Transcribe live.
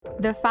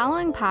The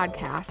following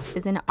podcast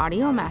is an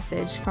audio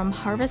message from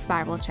Harvest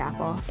Bible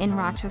Chapel in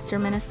Rochester,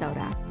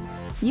 Minnesota.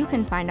 You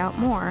can find out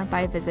more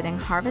by visiting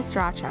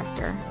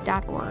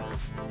harvestrochester.org.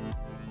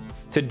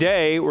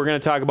 Today, we're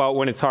going to talk about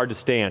when it's hard to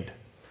stand.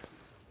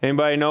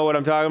 Anybody know what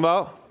I'm talking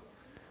about?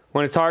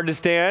 When it's hard to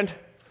stand,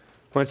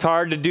 when it's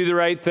hard to do the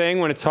right thing,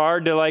 when it's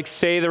hard to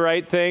say the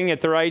right thing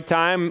at the right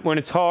time, when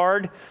it's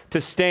hard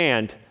to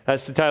stand.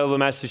 That's the title of the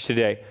message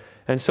today.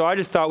 And so I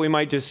just thought we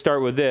might just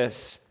start with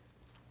this.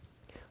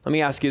 Let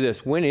me ask you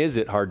this. When is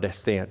it hard to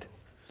stand?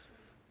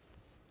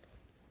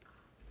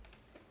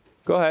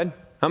 Go ahead.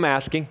 I'm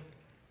asking.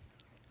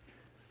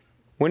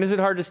 When is it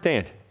hard to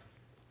stand?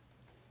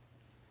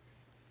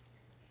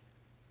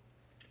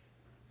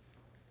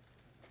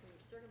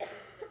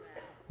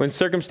 When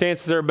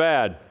circumstances are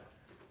bad.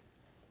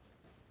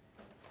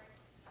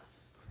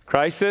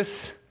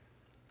 Crisis?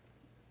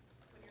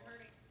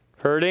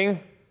 Hurting?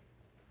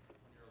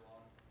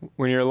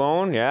 When you're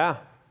alone? Yeah.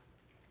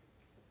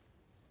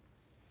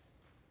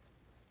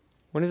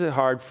 When is it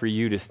hard for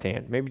you to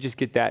stand? Maybe just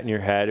get that in your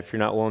head. If you're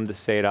not willing to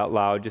say it out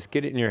loud, just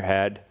get it in your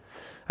head.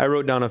 I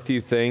wrote down a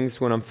few things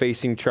when I'm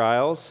facing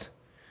trials,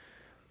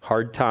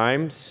 hard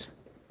times,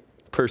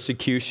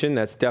 persecution.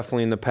 That's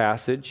definitely in the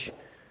passage.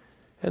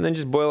 And then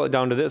just boil it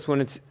down to this: when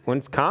it's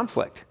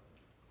conflict,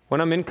 when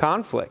I'm in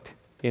conflict,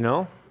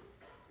 when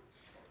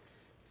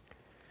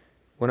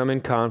I'm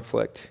in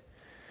conflict.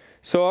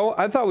 So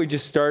I thought we'd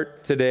just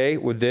start today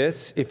with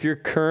this. If you're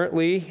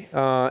currently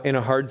in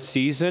a hard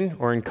season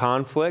or in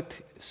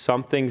conflict,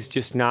 something's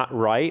just not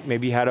right,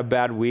 maybe you had a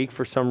bad week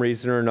for some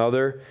reason or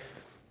another,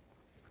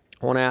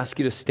 I want to ask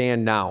you to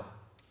stand now,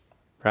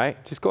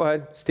 right? Just go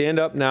ahead, stand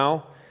up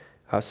now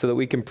so that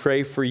we can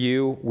pray for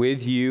you,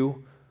 with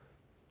you.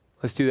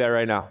 Let's do that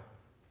right now.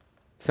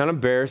 It's not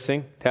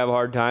embarrassing to have a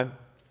hard time.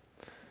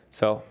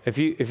 So if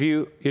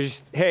you're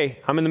just, hey,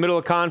 I'm in the middle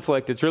of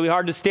conflict. It's really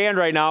hard to stand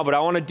right now, but I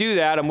want to do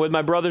that. I'm with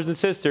my brothers and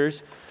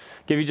sisters.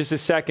 Give you just a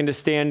second to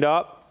stand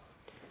up.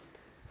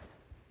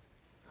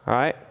 All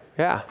right.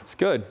 Yeah, it's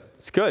good.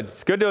 It's good.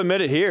 It's good to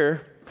admit it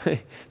here.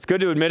 It's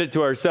good to admit it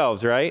to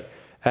ourselves, right?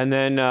 And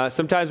then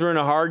sometimes we're in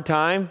a hard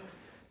time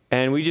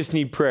and we just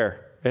need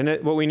prayer. Isn't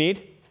it what we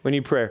need? We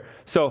need prayer.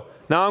 So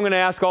now I'm going to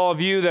ask all of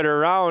you that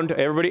are around,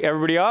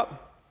 everybody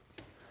up?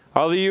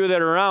 All of you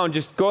that are around,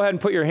 just go ahead and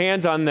put your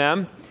hands on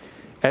them.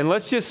 And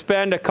let's just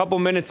spend a couple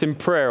minutes in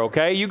prayer,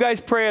 okay? You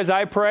guys pray as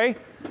I pray.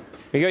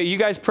 You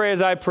guys pray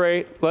as I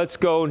pray. Let's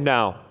go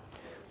now.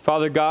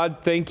 Father God,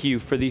 thank you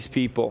for these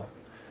people.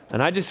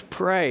 And I just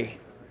pray,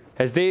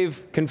 as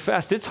they've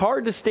confessed, it's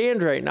hard to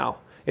stand right now.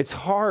 It's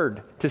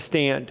hard to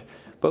stand.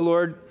 But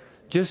Lord,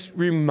 just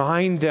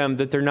remind them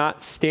that they're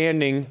not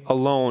standing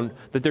alone,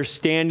 that they're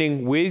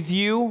standing with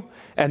you,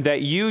 and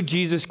that you,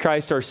 Jesus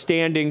Christ, are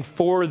standing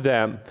for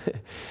them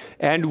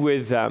and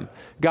with them.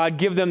 God,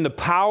 give them the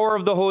power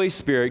of the Holy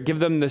Spirit. Give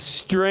them the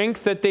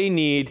strength that they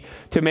need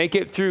to make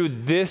it through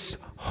this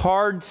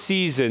hard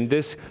season,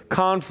 this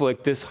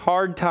conflict, this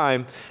hard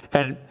time,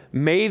 and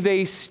may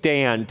they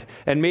stand.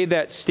 And may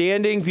that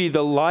standing be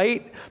the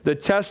light, the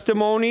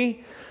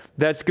testimony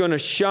that's going to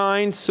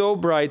shine so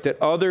bright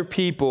that other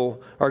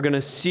people are going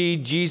to see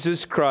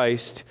Jesus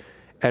Christ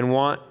and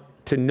want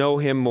to know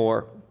him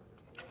more.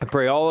 I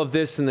pray all of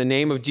this in the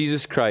name of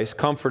Jesus Christ.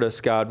 Comfort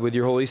us, God, with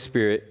your Holy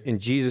Spirit. In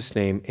Jesus'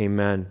 name,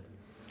 amen.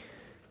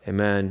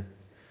 Amen.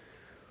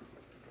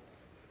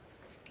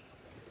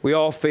 We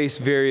all face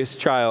various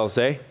trials,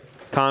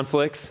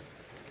 conflicts.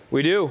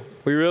 We do.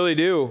 We really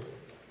do.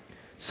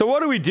 So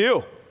what do we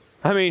do?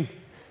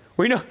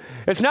 We know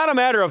it's not a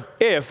matter of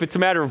if, it's a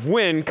matter of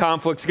when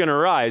conflict's going to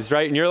arise,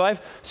 right, in your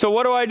life. So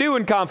what do I do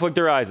when conflict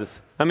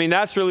arises?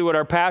 That's really what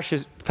our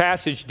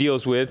passage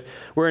deals with.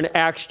 We're in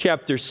Acts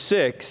chapter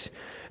 6,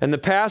 and the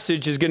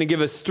passage is going to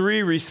give us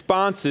 3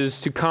 responses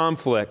to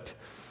conflict.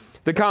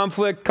 The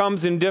conflict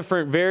comes in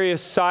different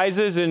various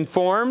sizes and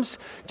forms,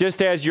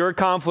 just as your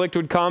conflict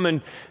would come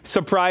in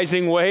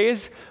surprising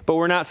ways, but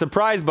we're not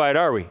surprised by it,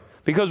 are we?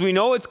 Because we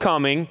know it's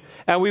coming,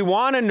 and we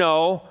want to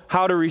know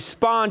how to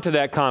respond to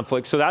that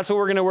conflict. So that's what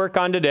we're going to work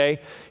on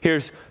today.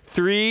 Here's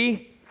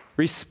 3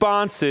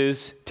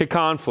 responses to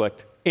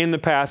conflict in the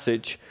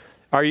passage.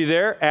 Are you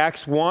there?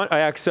 Acts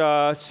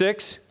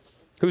 6?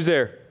 Who's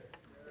there?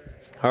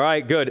 All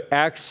right, good.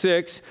 Acts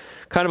 6,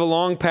 kind of a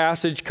long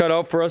passage cut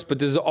out for us, but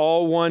this is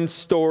all one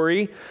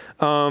story.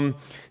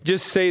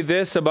 Just say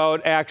this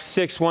about Acts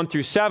 6, 1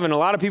 through 7. A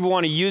lot of people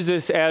want to use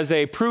this as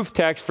a proof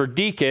text for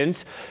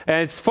deacons.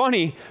 And it's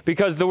funny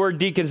because the word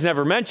deacon's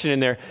never mentioned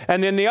in there.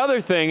 And then the other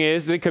thing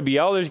is, they could be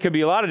elders, could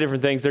be a lot of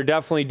different things. They're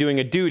definitely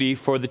doing a duty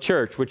for the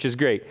church, which is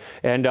great.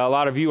 And a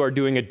lot of you are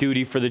doing a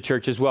duty for the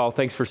church as well.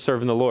 Thanks for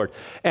serving the Lord.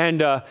 And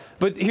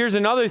but here's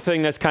another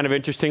thing that's kind of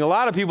interesting. A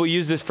lot of people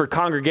use this for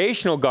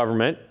congregational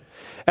government.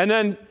 And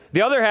then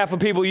the other half of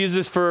people use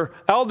this for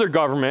elder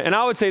government. And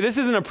I would say this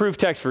isn't a proof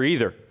text for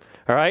either.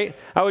 All right?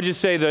 I would just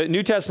say the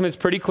New Testament's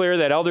pretty clear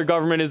that elder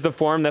government is the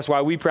form. That's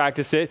why we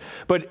practice it.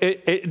 But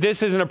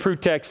this isn't a proof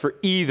text for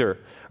either,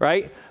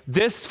 right?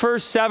 This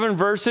first 7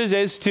 verses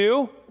is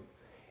to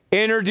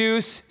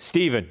introduce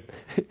Stephen.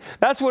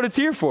 That's what it's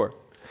here for.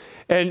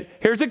 And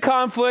here's a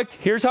conflict.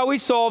 Here's how we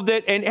solved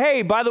it. And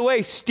hey, by the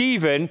way,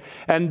 Stephen,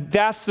 and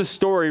that's the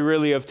story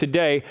really of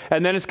today.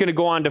 And then it's going to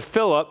go on to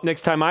Philip.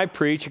 Next time I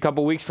preach, a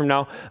couple weeks from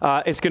now,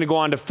 it's going to go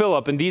on to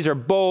Philip. And these are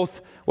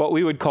both what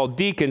we would call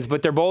deacons,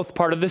 but they're both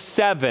part of the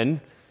 7.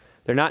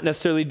 They're not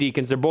necessarily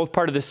deacons. They're both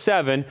part of the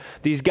 7.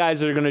 These guys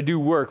that are going to do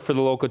work for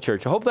the local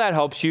church. I hope that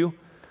helps you.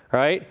 All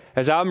right,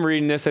 as I'm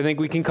reading this, I think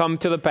we can come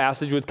to the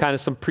passage with kind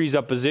of some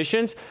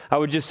presuppositions. I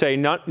would just say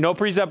no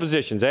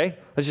presuppositions, eh?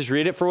 Let's just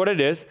read it for what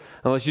it is,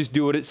 and let's just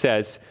do what it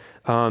says.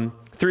 3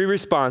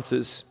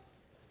 responses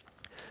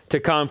to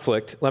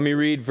conflict. Let me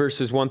read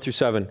verses 1 through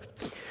 7.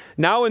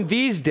 Now in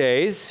these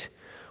days,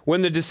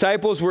 when the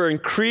disciples were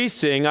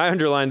increasing, I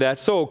underlined that,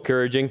 so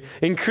encouraging,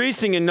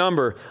 increasing in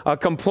number, a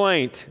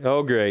complaint,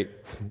 oh great,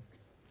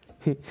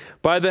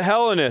 by the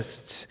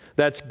Hellenists,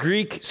 that's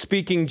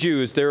Greek-speaking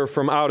Jews. They were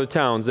from out of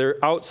towns. They're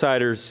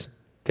outsiders,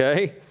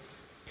 okay?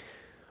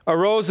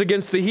 Arose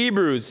against the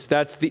Hebrews.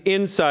 That's the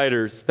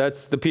insiders.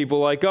 That's the people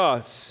like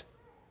us.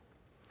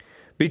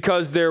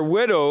 Because their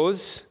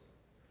widows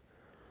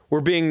were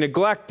being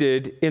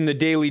neglected in the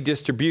daily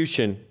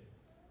distribution.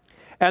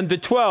 And the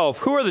 12,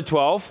 who are the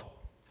 12?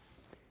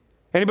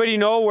 Anybody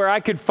know where I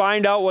could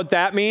find out what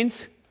that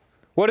means?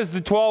 What does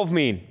the 12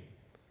 mean?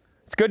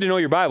 It's good to know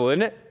your Bible,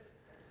 isn't it?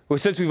 Well,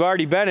 since we've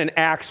already been in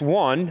Acts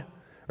 1,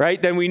 right,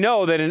 then we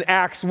know that in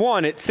Acts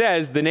 1 it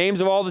says the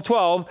names of all the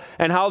 12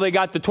 and how they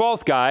got the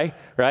 12th guy,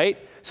 right?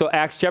 So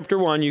Acts chapter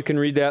 1, you can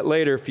read that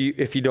later if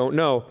you don't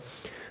know.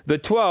 The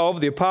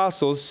 12, the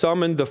apostles,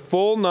 summoned the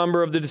full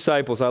number of the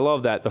disciples. I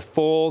love that, the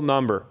full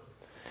number.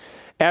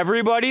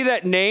 Everybody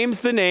that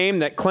names the name,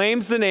 that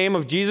claims the name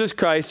of Jesus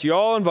Christ, you're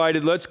all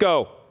invited, let's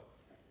go.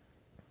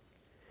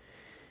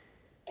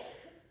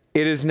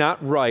 It is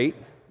not right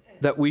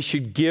that we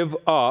should give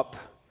up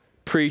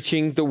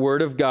preaching the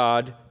word of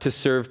God to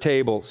serve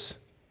tables.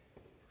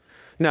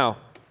 Now,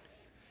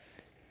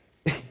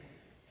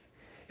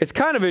 it's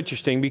kind of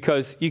interesting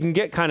because you can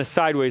get kind of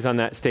sideways on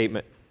that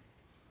statement.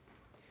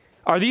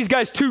 Are these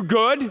guys too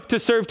good to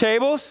serve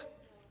tables?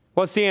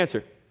 What's the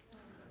answer?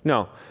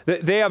 No.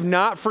 They have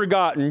not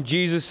forgotten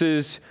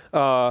Jesus'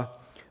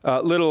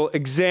 little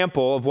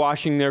example of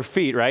washing their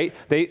feet, right?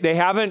 They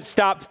haven't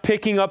stopped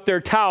picking up their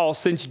towel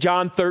since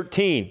John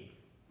 13,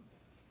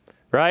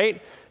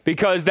 right?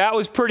 Because that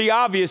was pretty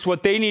obvious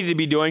what they needed to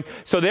be doing.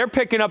 So they're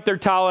picking up their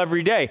towel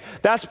every day.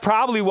 That's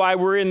probably why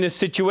we're in this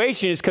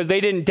situation, is because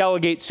they didn't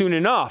delegate soon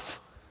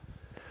enough.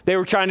 They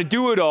were trying to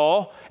do it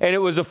all, and it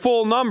was a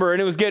full number, and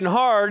it was getting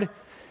hard.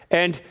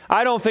 And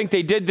I don't think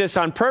they did this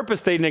on purpose.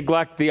 They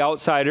neglect the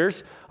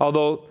outsiders,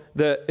 although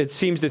it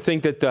seems to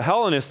think that the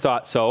Hellenists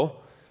thought so.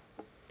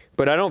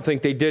 But I don't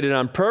think they did it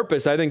on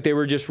purpose. I think they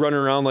were just running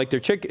around like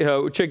they're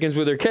chickens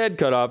with their head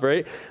cut off,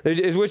 right?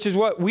 Which is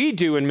what we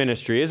do in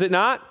ministry, is it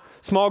not?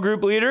 Small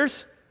group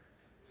leaders?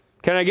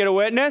 Can I get a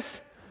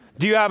witness?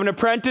 Do you have an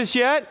apprentice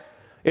yet?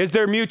 Is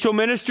there mutual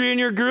ministry in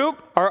your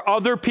group? Are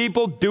other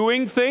people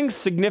doing things,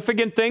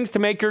 significant things to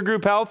make your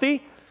group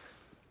healthy?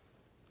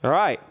 All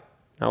right.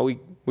 Now we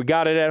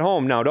got it at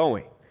home now, don't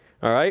we?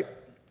 All right.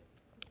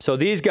 So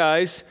these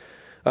guys,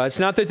 it's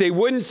not that they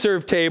wouldn't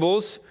serve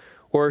tables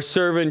or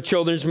serve in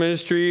children's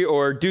ministry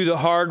or do the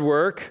hard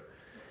work.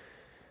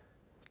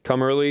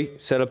 Come early,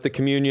 set up the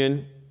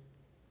communion,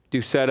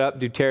 do setup,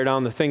 do tear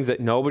down, the things that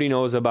nobody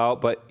knows about,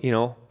 but,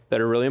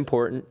 that are really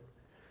important.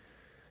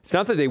 It's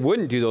not that they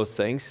wouldn't do those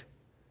things.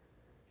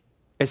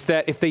 It's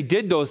that if they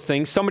did those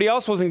things, somebody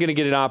else wasn't going to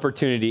get an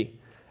opportunity.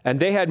 And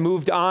they had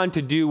moved on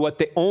to do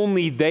what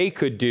only they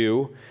could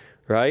do,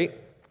 right?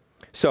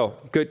 So,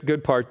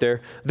 good part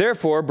there.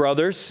 Therefore,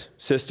 brothers,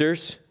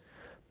 sisters,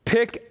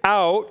 pick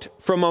out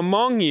from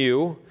among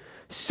you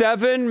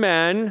 7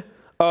 men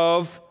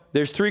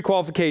there's 3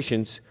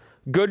 qualifications: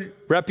 good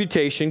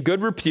reputation,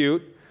 good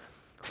repute,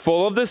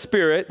 full of the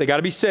Spirit, they got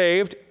to be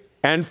saved,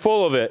 and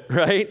full of it,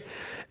 right?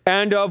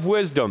 And of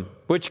wisdom,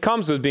 which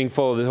comes with being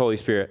full of the Holy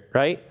Spirit,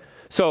 right?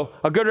 So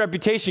a good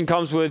reputation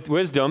comes with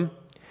wisdom,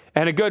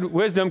 and a good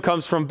wisdom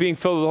comes from being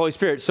filled with the Holy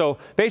Spirit. So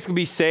basically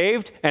be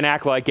saved and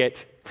act like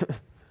it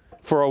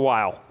for a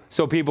while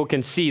so people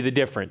can see the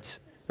difference,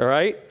 all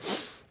right?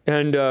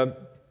 And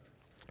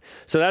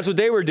so that's what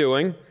they were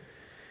doing.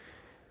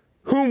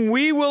 Whom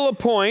we will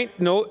appoint,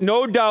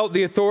 no doubt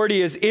the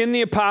authority is in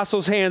the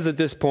apostles' hands at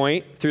this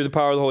point through the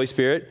power of the Holy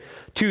Spirit,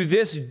 to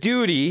this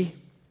duty,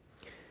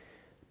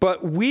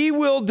 but we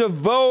will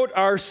devote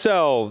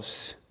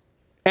ourselves,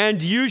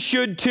 and you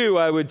should too,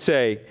 I would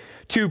say,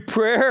 to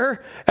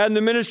prayer and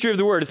the ministry of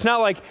the word. It's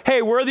not like,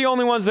 hey, we're the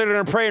only ones that are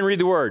going to pray and read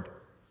the word.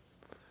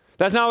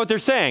 That's not what they're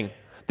saying.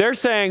 They're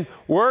saying,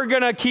 we're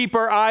going to keep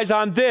our eyes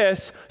on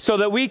this so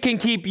that we can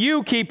keep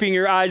you keeping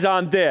your eyes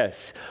on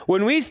this.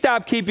 When we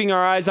stop keeping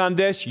our eyes on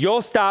this,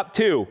 you'll stop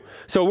too.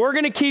 So we're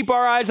going to keep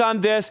our eyes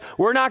on this.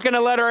 We're not going to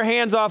let our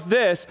hands off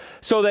this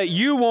so that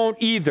you won't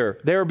either.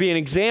 There will be an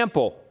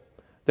example.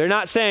 They're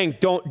not saying,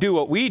 don't do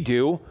what we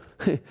do.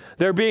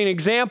 They're being an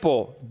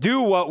example.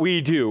 Do what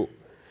we do.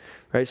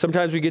 right?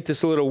 Sometimes we get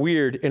this a little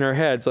weird in our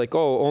heads, like,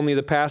 oh, only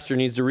the pastor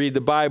needs to read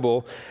the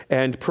Bible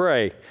and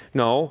pray.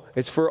 No,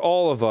 it's for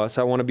all of us.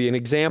 I want to be an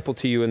example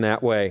to you in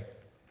that way.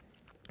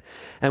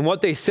 And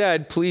what they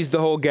said pleased the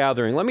whole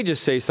gathering. Let me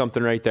just say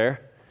something right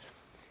there.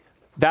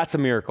 That's a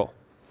miracle.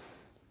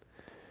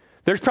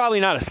 There's probably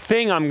not a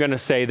thing I'm going to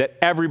say that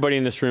everybody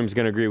in this room is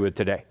going to agree with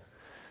today.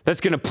 That's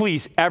going to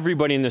please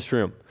everybody in this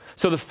room.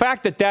 So the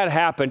fact that that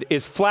happened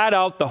is flat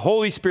out the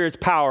Holy Spirit's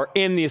power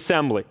in the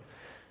assembly.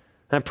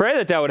 And I pray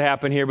that that would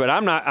happen here, but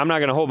I'm not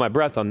going to hold my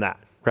breath on that,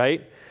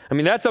 right? I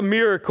mean, that's a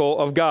miracle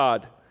of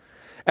God.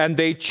 And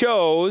they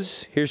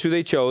chose, here's who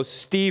they chose,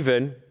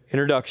 Stephen,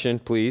 introduction,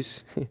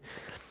 please,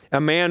 a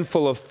man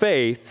full of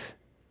faith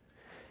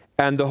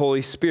and the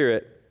Holy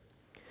Spirit.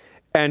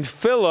 And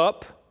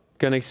Philip,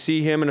 going to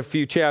see him in a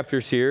few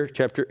chapters here,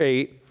 chapter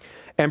 8,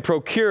 and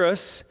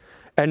Prochorus,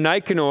 and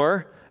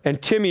Nicanor, and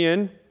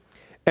Timian,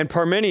 and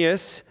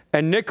Parmenius,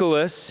 and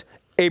Nicholas,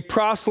 a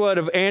proselyte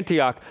of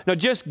Antioch. Now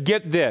just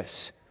get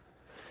this.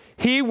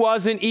 He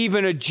wasn't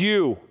even a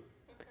Jew,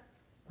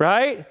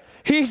 right?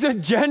 He's a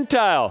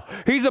Gentile.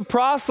 He's a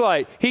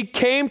proselyte. He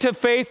came to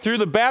faith through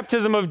the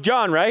baptism of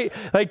John, right?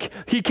 Like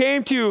he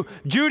came to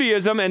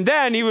Judaism and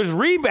then he was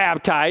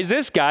rebaptized,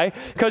 this guy,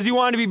 because he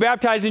wanted to be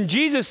baptized in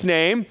Jesus'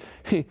 name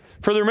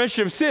for the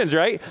remission of sins,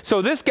 right?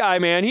 So this guy,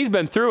 man, he's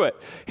been through it.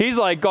 He's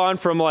like gone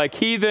from like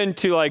heathen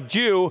to like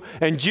Jew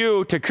and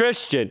Jew to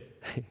Christian.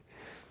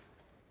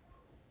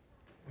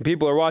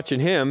 People are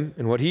watching him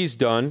and what he's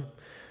done,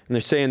 and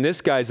they're saying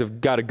this guy's have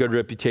got a good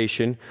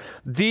reputation.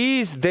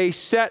 These they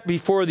set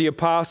before the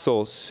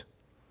apostles,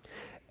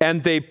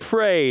 and they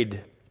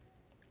prayed,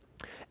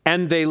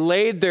 and they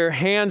laid their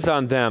hands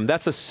on them.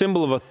 That's a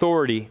symbol of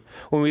authority.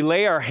 When we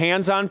lay our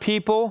hands on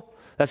people,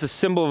 that's a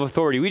symbol of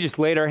authority. We just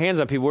laid our hands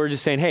on people. We're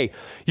just saying, hey,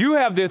 you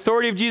have the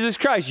authority of Jesus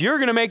Christ. You're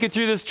going to make it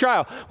through this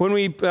trial. When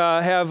we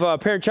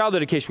have parent-child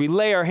dedication, we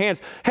lay our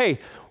hands. Hey,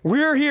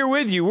 we're here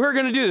with you. We're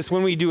going to do this.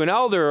 When we do an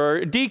elder or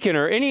a deacon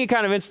or any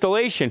kind of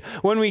installation,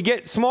 when we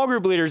get small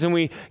group leaders and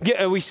we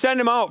send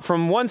them out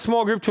from one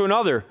small group to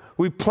another,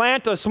 we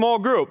plant a small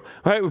group,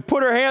 right? We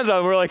put our hands on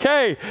them. We're like,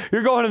 hey,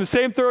 you're going in the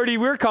same authority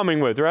we're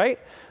coming with, right?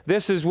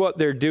 This is what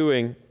they're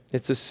doing.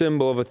 It's a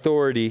symbol of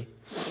authority.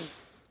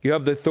 You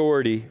have the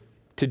authority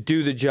to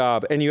do the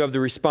job, and you have the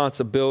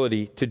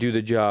responsibility to do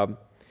the job.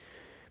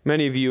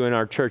 Many of you in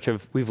our church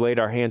we've laid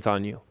our hands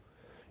on you.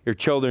 Your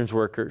children's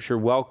workers, your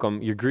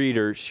welcome, your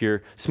greeters,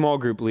 your small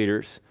group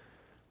leaders.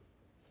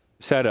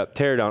 Set up,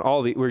 tear down,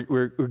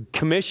 we're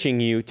commissioning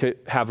you to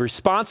have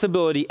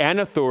responsibility and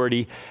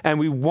authority, and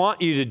we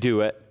want you to do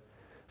it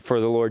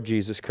for the Lord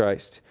Jesus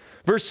Christ.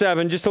 Verse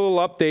 7, just a little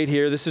update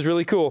here. This is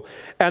really cool.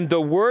 And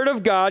the word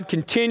of God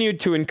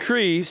continued to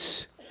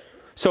increase.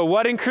 So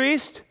what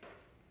increased?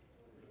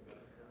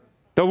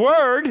 The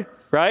word,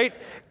 right?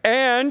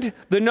 And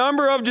the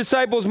number of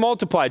disciples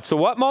multiplied. So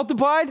what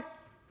multiplied?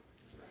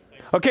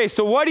 Okay,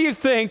 so what do you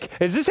think?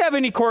 Does this have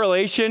any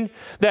correlation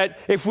that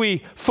if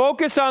we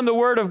focus on the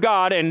word of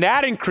God and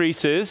that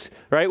increases,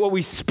 right, what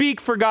we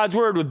speak for God's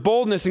word with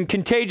boldness and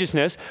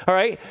contagiousness, all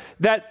right,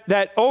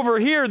 that over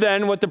here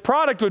then what the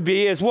product would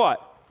be is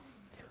what?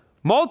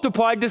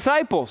 Multiplied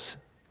disciples,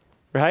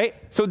 right?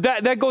 So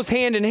that goes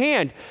hand in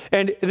hand.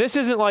 And this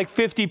isn't like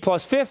 50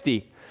 plus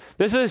 50.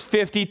 This is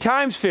 50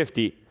 times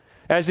 50,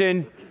 as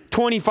in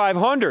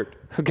 2,500,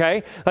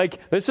 okay? Like,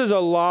 this is a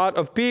lot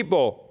of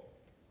people.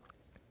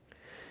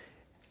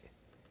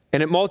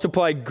 And it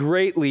multiplied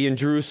greatly in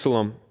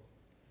Jerusalem.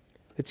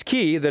 It's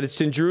key that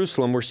it's in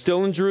Jerusalem. We're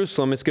still in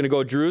Jerusalem. It's going to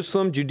go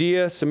Jerusalem,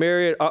 Judea,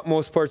 Samaria,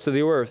 utmost parts of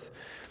the earth.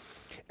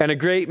 And a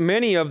great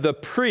many of the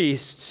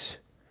priests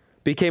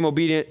became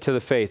obedient to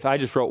the faith. I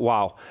just wrote,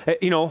 wow.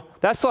 You know,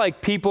 that's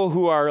like people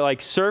who are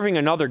like serving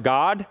another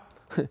God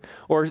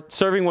or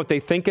serving what they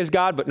think is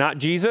God, but not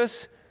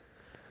Jesus,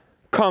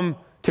 come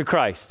to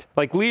Christ.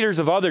 Like leaders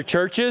of other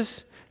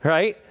churches,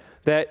 right?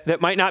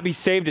 That might not be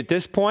saved at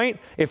this point.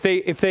 If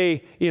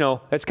they, you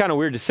know, that's kind of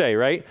weird to say,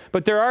 right?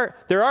 But there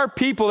are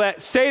people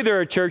that say they're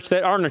a church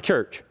that aren't a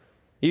church.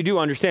 You do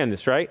understand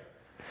this, right?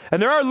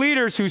 And there are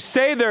leaders who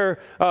say they're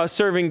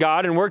serving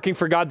God and working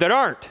for God that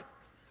aren't.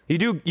 You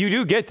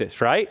do get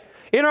this, right?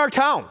 In our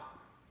town,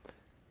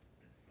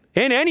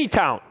 in any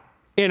town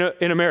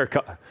in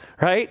America,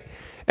 right?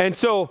 And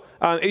so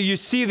you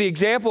see the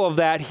example of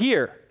that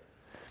here.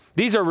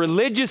 These are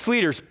religious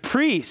leaders,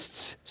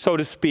 priests, so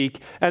to speak,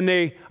 and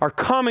they are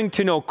coming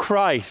to know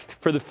Christ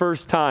for the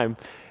first time.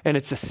 And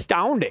it's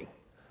astounding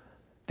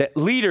that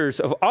leaders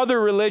of other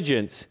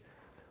religions,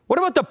 what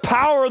about the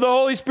power of the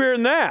Holy Spirit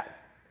in that?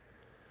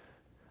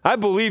 I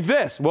believe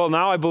this. Well,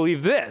 now I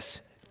believe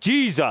this.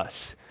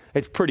 Jesus.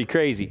 It's pretty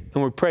crazy.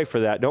 And we pray for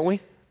that, don't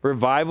we?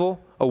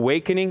 Revival,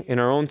 awakening in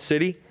our own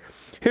city.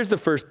 Here's the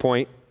first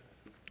point.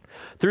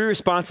 3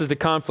 responses to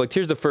conflict.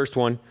 Here's the first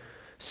one.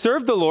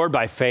 Serve the Lord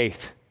by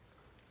faith.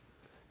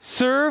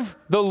 Serve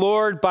the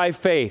Lord by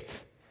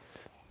faith.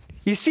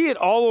 You see it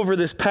all over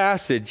this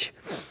passage.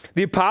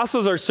 The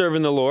apostles are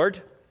serving the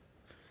Lord.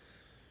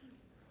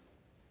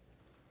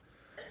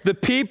 The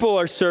people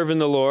are serving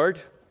the Lord.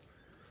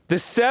 The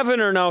 7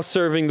 are now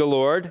serving the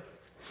Lord.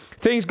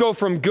 Things go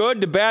from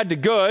good to bad to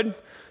good.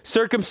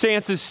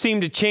 Circumstances seem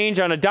to change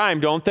on a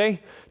dime, don't they?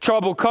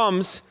 Trouble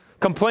comes,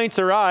 complaints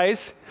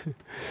arise.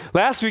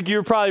 Last week you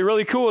were probably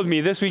really cool with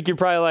me. This week you're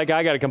probably like,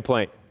 I got a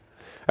complaint.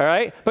 All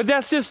right? But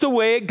that's just the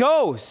way it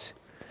goes.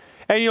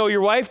 And your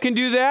wife can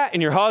do that,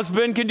 and your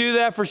husband can do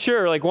that for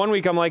sure. Like one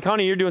week I'm like,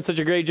 honey, you're doing such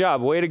a great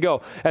job. Way to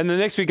go. And the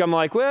next week I'm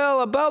like,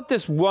 well, about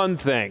this one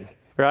thing,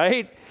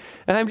 right?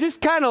 And I'm just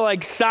kind of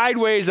like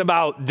sideways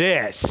about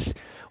this.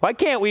 Why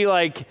can't we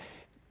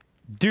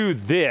do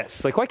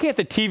this? Why can't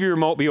the TV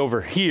remote be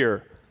over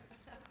here?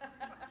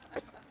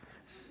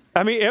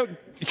 I mean,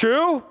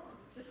 true?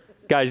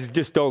 Guys,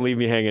 just don't leave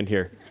me hanging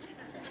here.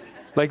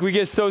 We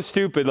get so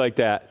stupid like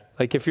that.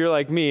 If you're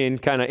like me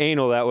and kind of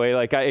anal that way,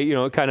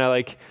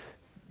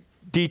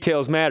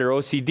 details matter,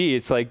 OCD,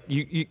 it's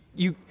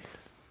you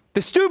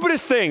the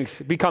stupidest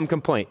things become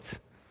complaints.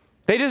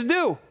 They just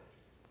do.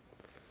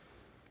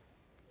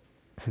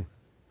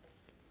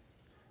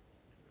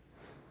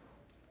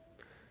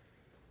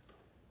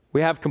 We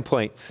have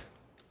complaints.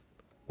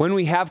 When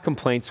we have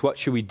complaints, what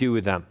should we do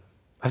with them?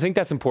 I think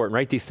that's important.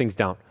 Write these things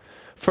down.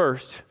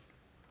 First,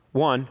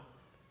 1,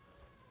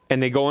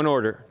 and they go in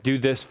order. Do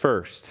this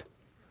first.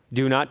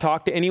 Do not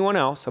talk to anyone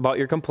else about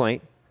your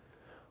complaint.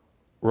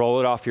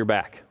 Roll it off your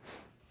back.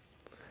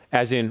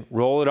 As in,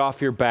 roll it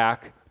off your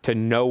back to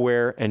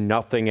nowhere and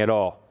nothing at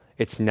all.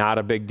 It's not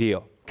a big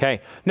deal.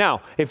 Okay?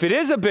 Now, if it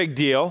is a big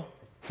deal,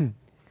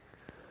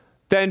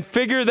 then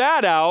figure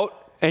that out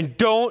and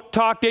don't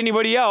talk to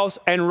anybody else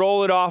and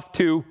roll it off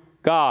to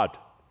God.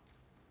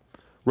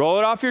 Roll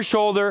it off your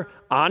shoulder,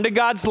 onto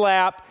God's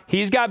lap.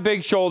 He's got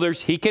big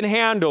shoulders. He can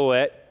handle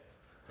it.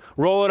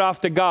 Roll it off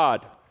to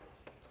God.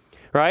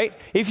 Right?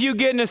 If you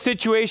get in a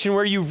situation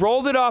where you've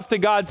rolled it off to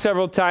God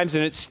several times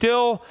and it's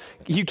still,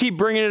 you keep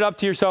bringing it up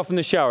to yourself in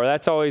the shower.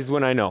 That's always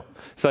when I know.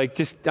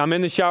 It's I'm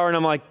in the shower and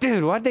I'm like,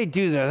 dude, why'd they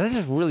do that? This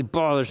just really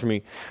bothers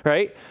me.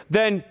 Right?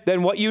 Then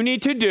what you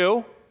need to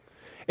do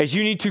is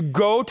you need to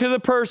go to the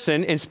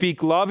person and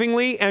speak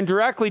lovingly and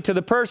directly to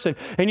the person,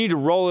 and you need to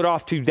roll it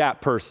off to that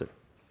person.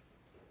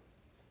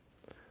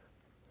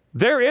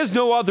 There is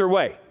no other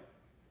way.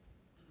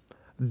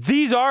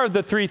 These are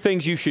the 3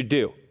 things you should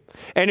do.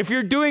 And if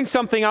you're doing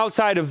something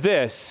outside of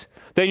this,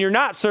 then you're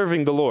not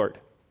serving the Lord,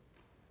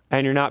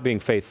 and you're not being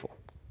faithful.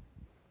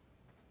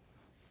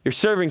 You're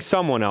serving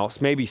someone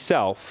else, maybe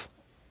self,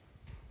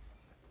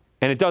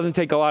 and it doesn't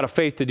take a lot of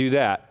faith to do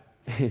that.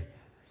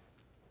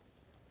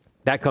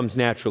 That comes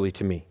naturally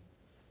to me.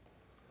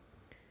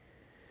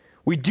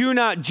 We do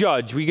not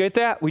judge. We get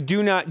that? We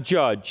do not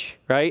judge,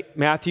 right?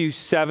 Matthew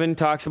 7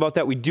 talks about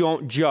that. We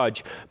don't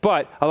judge.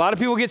 But a lot of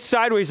people get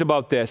sideways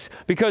about this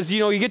because,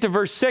 you get to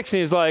verse 6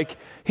 and he's like,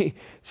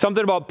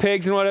 something about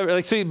pigs and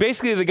whatever. So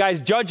basically the guy's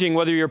judging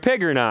whether you're a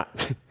pig or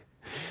not.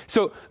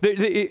 So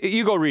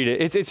you go read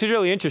it. It's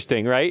really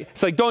interesting, right?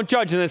 It's like, don't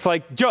judge, and it's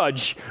like,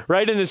 judge,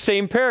 right, in the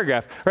same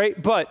paragraph,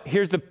 right? But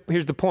here's the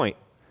point.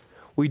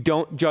 We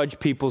don't judge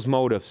people's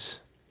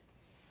motives.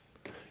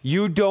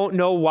 You don't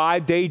know why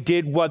they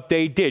did what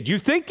they did. You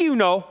think you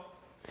know,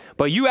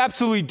 but you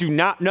absolutely do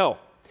not know.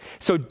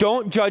 So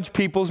don't judge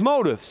people's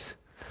motives.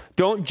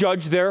 Don't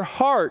judge their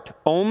heart.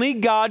 Only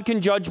God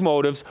can judge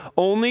motives.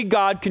 Only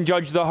God can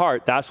judge the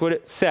heart. That's what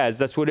it says.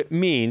 That's what it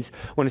means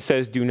when it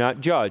says do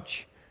not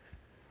judge.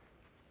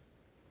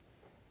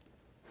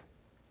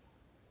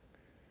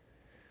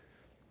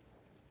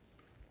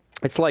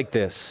 It's like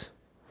this.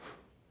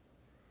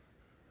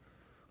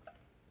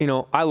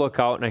 I look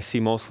out and I see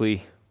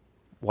mostly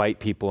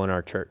white people in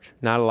our church,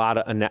 not a lot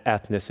of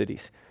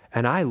ethnicities.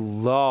 And I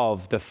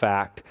love the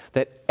fact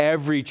that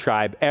every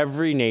tribe,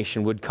 every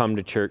nation would come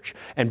to church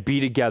and be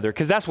together,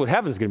 because that's what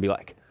heaven's going to be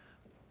like.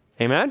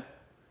 Amen?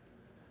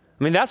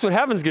 I mean, that's what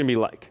heaven's going to be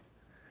like.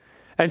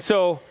 And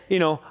so,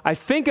 I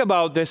think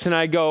about this and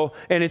I go,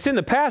 and it's in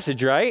the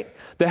passage, right?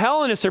 The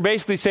Hellenists are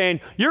basically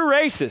saying, you're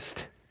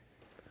racist.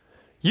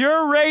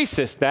 You're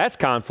racist. That's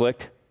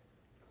conflict.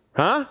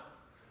 Huh?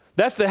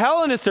 That's the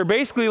Hellenists are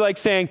basically like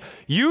saying,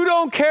 you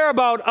don't care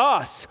about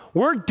us.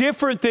 We're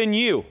different than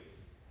you.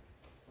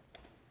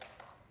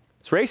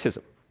 It's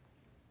racism.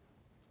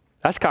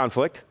 That's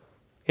conflict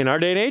in our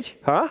day and age,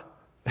 huh?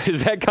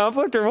 Is that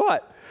conflict or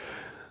what?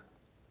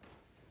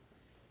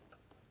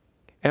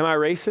 Am I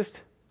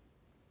racist?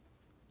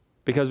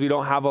 Because we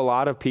don't have a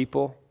lot of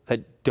people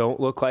that don't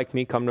look like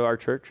me come to our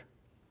church?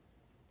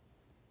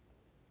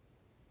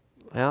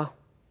 Well,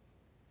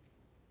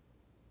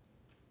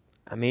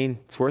 I mean,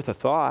 it's worth a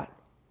thought.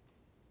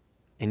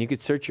 And you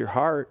could search your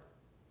heart.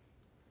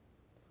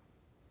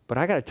 But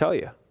I got to tell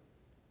you,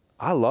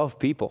 I love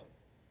people.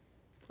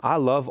 I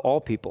love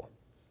all people.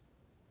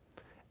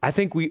 I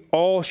think we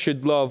all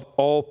should love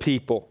all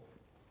people.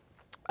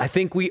 I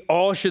think we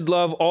all should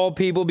love all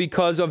people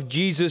because of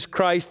Jesus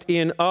Christ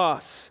in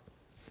us.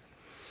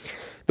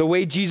 The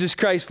way Jesus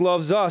Christ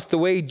loves us, the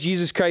way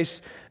Jesus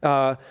Christ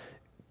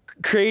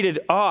created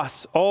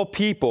us, all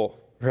people,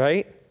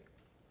 right?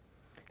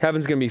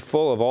 Heaven's going to be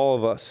full of all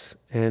of us,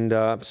 and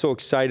I'm so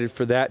excited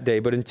for that day.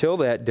 But until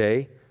that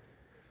day,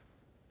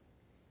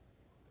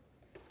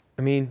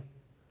 I mean,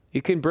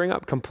 you can bring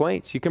up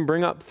complaints. You can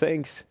bring up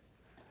things,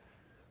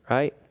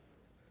 right?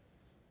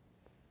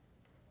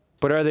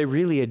 But are they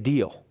really a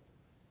deal?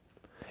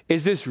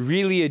 Is this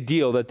really a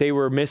deal that they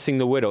were missing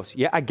the widows?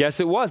 Yeah, I guess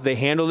it was. They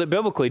handled it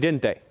biblically,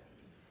 didn't they?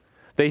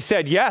 They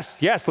said, yes,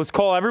 let's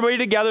call everybody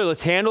together.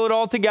 Let's handle it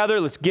all together.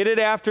 Let's get it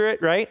after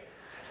it, right?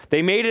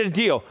 They made it a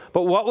deal.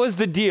 But what was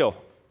the deal?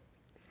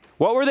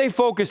 What were they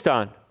focused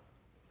on?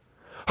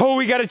 Oh,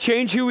 we got to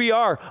change who we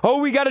are. Oh,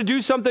 we got to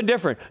do something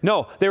different.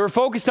 No, they were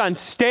focused on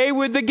stay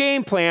with the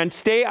game plan,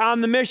 stay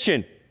on the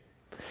mission.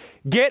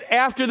 Get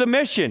after the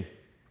mission.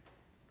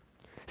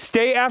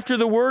 Stay after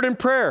the word and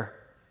prayer,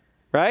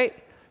 right?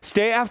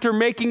 Stay after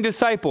making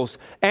disciples.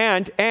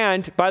 And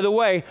by the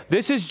way,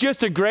 this is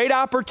just a great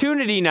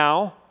opportunity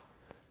now,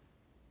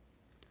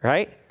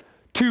 right?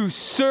 To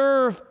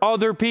serve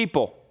other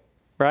people,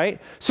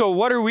 right? So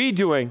what are we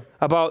doing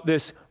about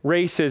this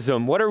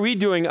racism? What are we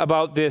doing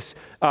about this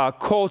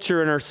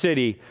culture in our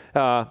city?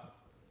 What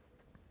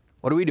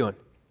are we doing?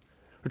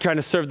 We're trying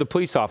to serve the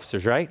police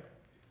officers, right?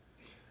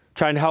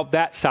 Trying to help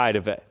that side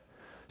of it.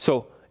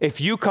 So if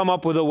you come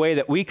up with a way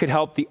that we could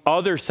help the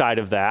other side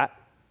of that,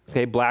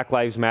 okay, Black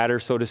Lives Matter,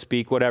 so to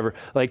speak, whatever.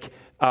 Like,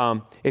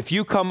 if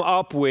you come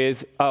up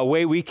with a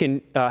way we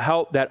can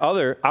help that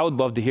other, I would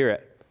love to hear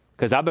it.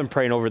 Because I've been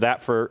praying over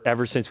that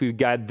ever since we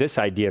got this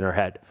idea in our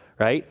head,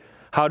 right?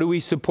 How do we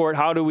support,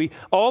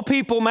 all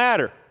people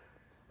matter,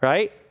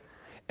 right?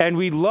 And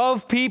we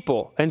love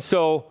people. And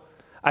so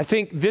I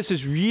think this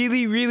is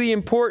really, really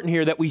important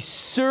here that we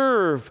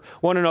serve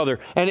one another.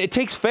 And it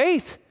takes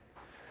faith.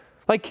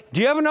 Like,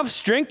 do you have enough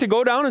strength to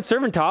go down and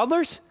serve in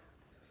toddlers?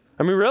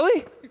 I mean,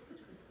 really?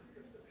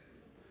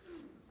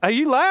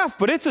 You laugh,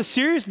 but it's a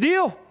serious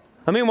deal.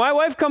 I mean, my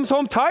wife comes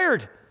home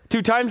tired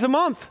 2 times a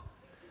month.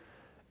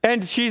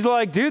 And she's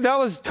like, dude, that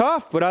was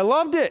tough, but I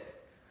loved it.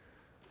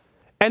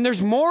 And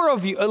there's more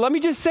of you. Let me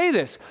just say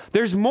this.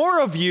 There's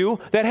more of you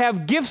that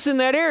have gifts in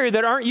that area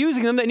that aren't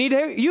using them that need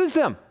to use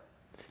them,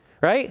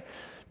 right?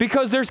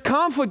 Because there's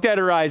conflict that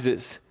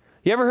arises.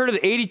 You ever heard of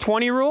the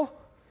 80-20 rule?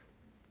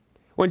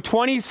 When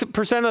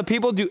 20% of the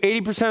people do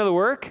 80% of the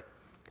work,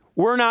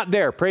 we're not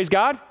there. Praise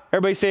God.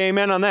 Everybody say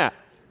amen on that.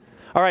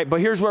 All right, but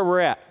here's where we're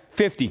at,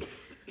 50.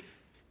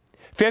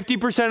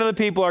 50% of the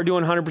people are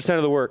doing 100%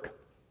 of the work.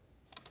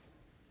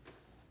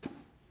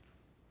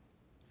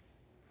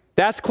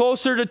 That's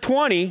closer to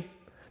 20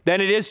 than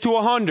it is to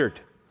 100.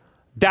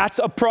 That's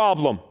a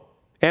problem.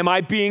 Am I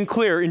being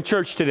clear in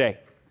church today?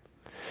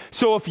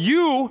 So if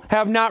you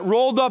have not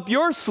rolled up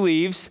your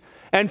sleeves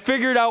and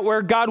figured out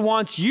where God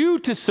wants you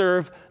to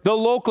serve the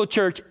local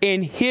church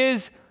in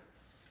His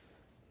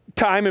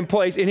time and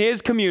place, in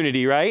His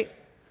community, right?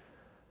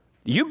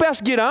 You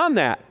best get on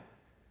that.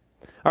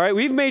 All right,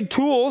 we've made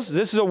tools.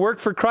 This is a Work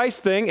for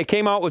Christ thing. It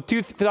came out with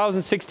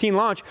 2016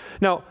 launch.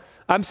 Now,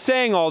 I'm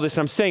saying all this,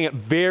 I'm saying it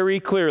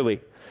very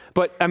clearly.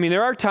 But, I mean,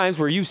 there are times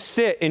where you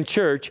sit in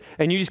church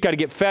and you just got to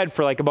get fed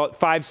for like about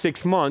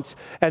 5-6 months,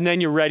 and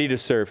then you're ready to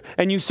serve.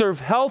 And you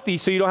serve healthy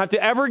so you don't have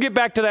to ever get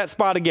back to that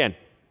spot again.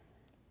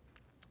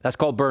 That's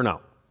called burnout.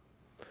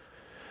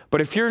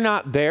 But if you're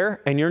not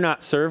there and you're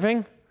not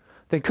serving,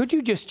 then could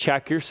you just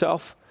check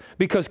yourself?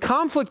 Because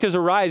conflict is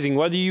arising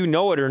whether you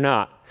know it or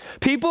not.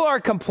 People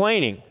are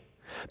complaining.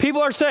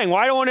 People are saying,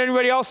 why don't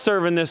anybody else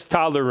serve in this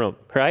toddler room,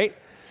 right?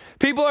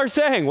 People are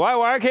saying,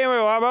 why can't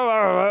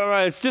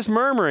we? It's just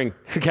murmuring,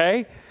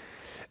 okay?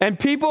 And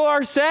people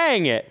are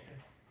saying it.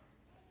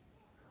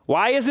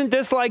 Why isn't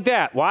this like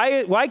that?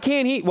 Why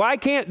can't he? Why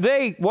can't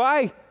they?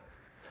 Why?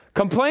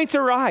 Complaints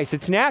arise.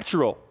 It's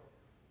natural,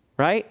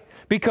 right?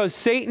 Because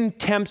Satan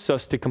tempts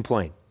us to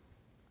complain.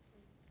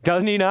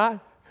 Doesn't he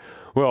not?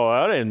 Well,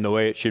 that isn't the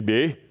way it should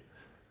be,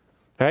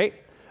 right?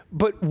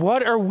 But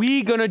what are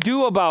we going to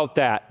do about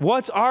that?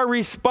 What's our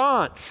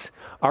response?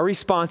 Our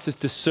response is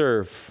to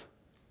serve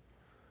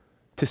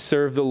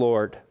the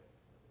Lord,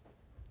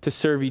 to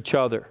serve each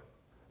other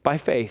by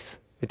faith.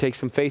 It takes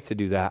some faith to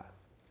do that,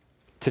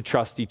 to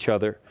trust each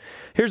other.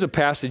 Here's a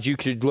passage you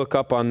could look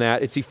up on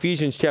that. It's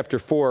Ephesians chapter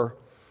 4,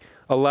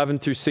 11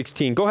 through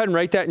 16. Go ahead and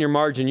write that in your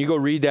margin. You go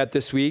read that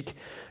this week.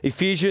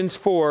 Ephesians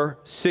 4,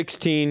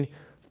 16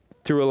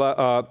 through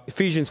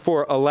Ephesians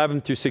 4,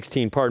 11 through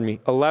 16,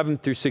 11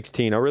 through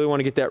 16. I really want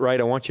to get that right.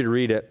 I want you to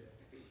read it.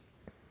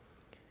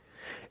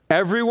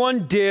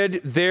 Everyone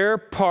did their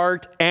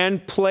part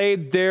and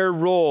played their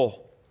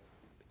role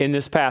in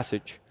this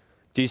passage.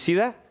 Do you see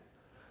that?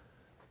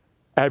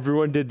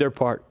 Everyone did their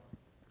part.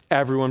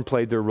 Everyone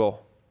played their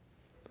role.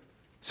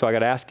 So I got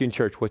to ask you in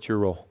church, what's your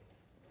role?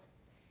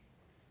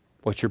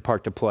 What's your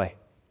part to play?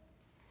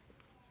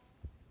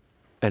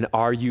 And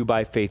are you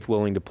by faith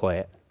willing to play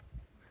it?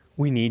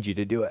 We need you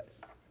to do it.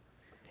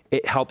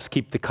 It helps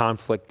keep the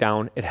conflict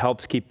down. It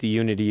helps keep the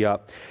unity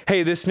up.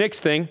 Hey, this next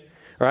thing,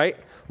 right?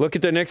 Look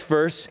at the next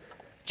verse,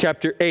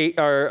 chapter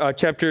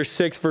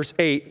 6, verse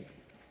 8.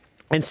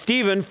 And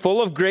Stephen,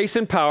 full of grace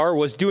and power,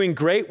 was doing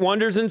great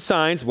wonders and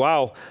signs.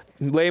 Wow,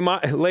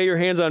 lay your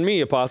hands on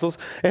me, apostles,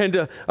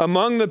 and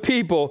among the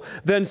people,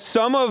 then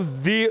some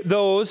of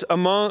those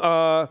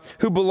among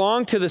who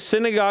belong to the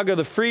synagogue of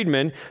the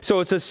freedmen, so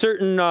it's a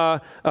certain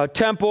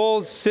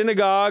temple,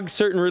 synagogue,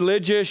 certain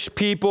religious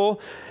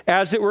people,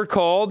 as it were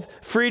called,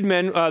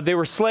 freedmen. They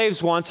were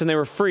slaves once and they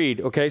were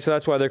freed, okay, so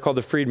that's why they're called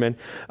the freedmen.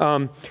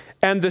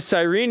 And the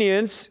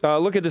Cyrenians,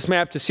 look at this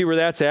map to see where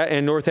that's at,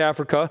 in North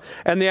Africa.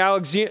 And the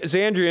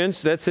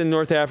Alexandrians, that's in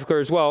North Africa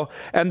as well.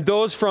 And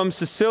those from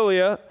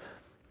Sicilia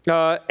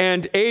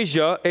and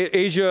Asia.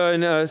 Asia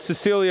and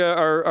Sicilia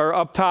are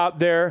up top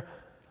there.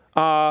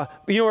 You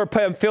know where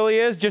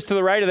Pamphylia is? Just to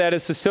the right of that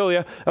is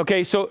Sicilia.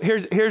 Okay, so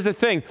here's the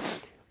thing.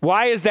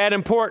 Why is that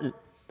important?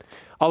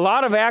 A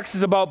lot of Acts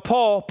is about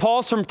Paul.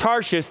 Paul's from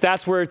Tarshish.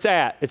 That's where it's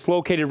at. It's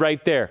located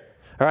right there.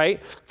 All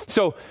right?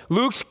 So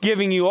Luke's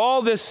giving you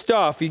all this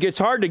stuff. It's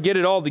hard to get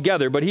it all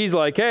together, but he's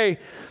like, hey,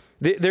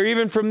 they're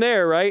even from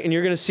there, right? And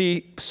you're going to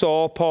see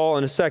Saul, Paul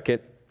in a second.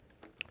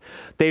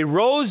 They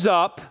rose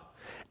up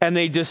and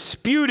they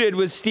disputed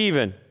with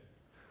Stephen.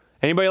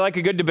 Anybody like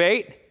a good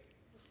debate?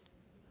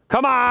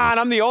 Come on,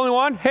 I'm the only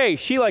one? Hey,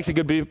 she likes a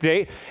good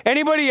debate.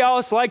 Anybody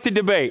else like to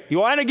debate? You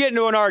want to get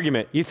into an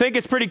argument? You think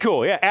it's pretty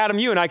cool? Yeah, Adam,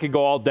 you and I could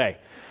go all day.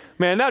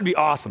 Man, that'd be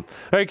awesome.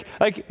 Like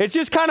it's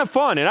just kind of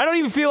fun. And I don't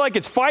even feel like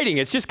it's fighting.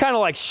 It's just kind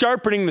of like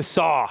sharpening the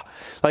saw.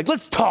 Like,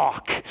 let's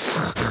talk.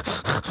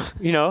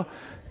 You know?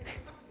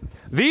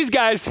 These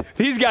guys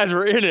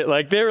were in it.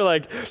 Like, they were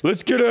like,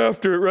 let's get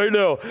after it right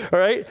now. All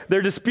right?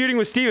 They're disputing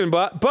with Stephen.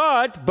 But,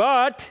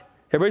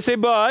 everybody say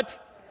but.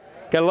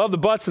 Gotta love the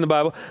buts in the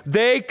Bible.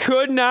 They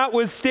could not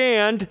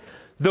withstand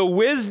the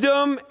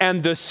wisdom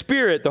and the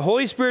Spirit, the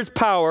Holy Spirit's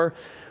power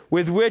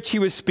with which he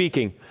was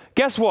speaking.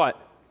 Guess what?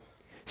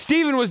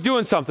 Stephen was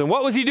doing something.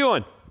 What was he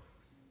doing?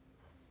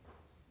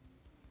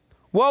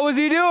 What was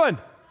he doing?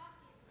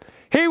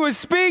 He was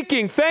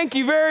speaking. Thank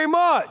you very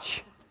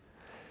much.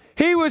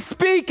 He was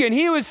speaking.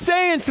 He was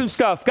saying some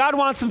stuff. God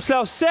wants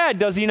himself said,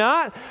 does he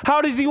not?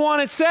 How does he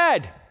want it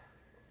said?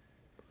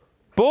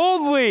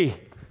 Boldly.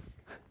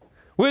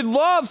 With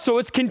love, so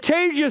it's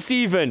contagious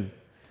even.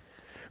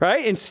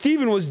 Right? And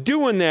Stephen was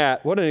doing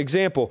that. What an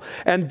example.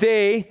 And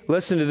they,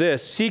 listen to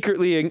this,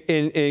 secretly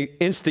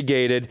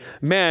instigated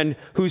men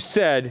who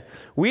said,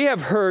 we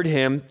have heard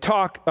him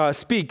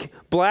speak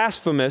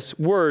blasphemous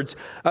words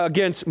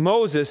against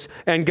Moses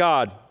and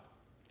God.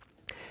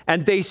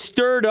 And they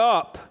stirred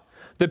up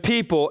the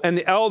people and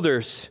the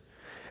elders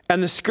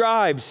and the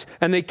scribes,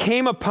 and they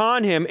came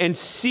upon him and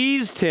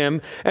seized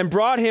him and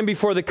brought him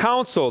before the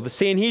council, the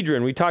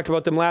Sanhedrin. We talked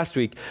about them last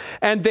week.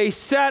 And they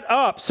set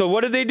up, so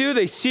what did they do?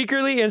 They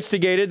secretly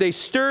instigated, they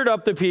stirred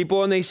up the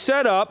people, and they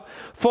set up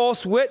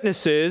false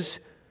witnesses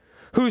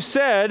who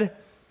said,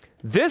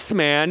 this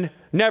man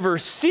never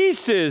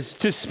ceases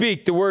to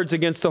speak the words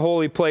against the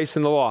holy place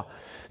and the law.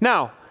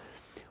 Now,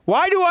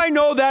 why do I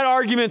know that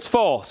argument's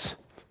false?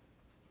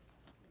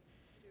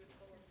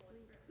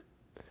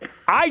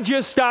 I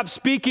just stopped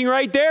speaking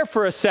right there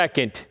for a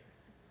second.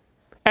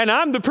 And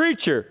I'm the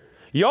preacher.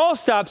 Y'all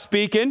stopped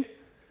speaking.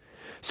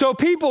 So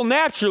people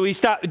naturally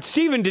stopped.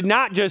 Stephen did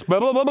not just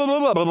blah, blah, blah, blah,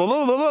 blah, blah,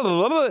 blah, blah,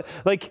 blah, blah.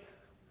 Like,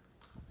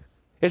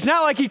 it's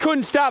not like he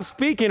couldn't stop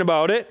speaking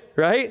about it,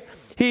 right?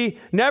 He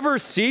never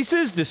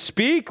ceases to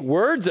speak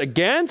words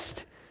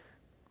against.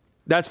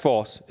 That's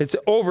false. It's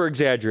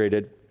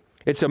over-exaggerated.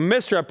 It's a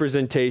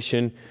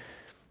misrepresentation.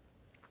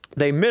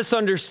 They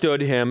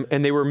misunderstood him,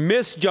 and they were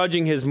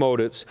misjudging his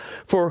motives.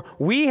 For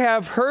we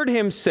have heard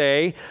him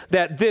say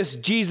that this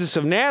Jesus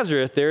of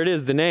Nazareth, there it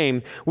is, the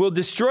name, will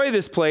destroy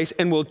this place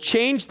and will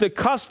change the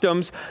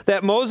customs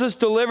that Moses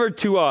delivered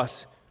to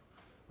us.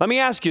 Let me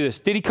ask you this.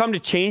 Did he come to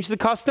change the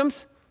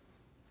customs?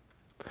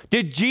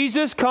 Did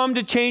Jesus come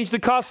to change the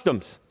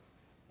customs?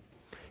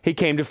 He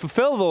came to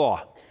fulfill the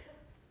law,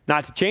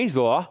 not to change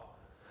the law.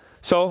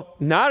 So,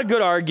 not a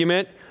good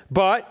argument,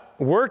 but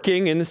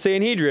working in the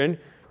Sanhedrin,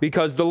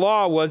 because the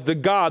law was the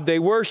God they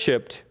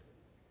worshiped.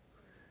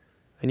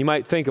 And you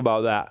might think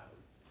about that.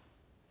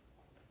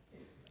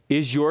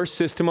 Is your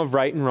system of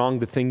right and wrong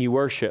the thing you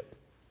worship?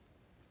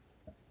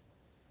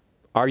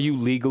 Are you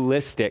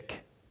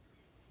legalistic?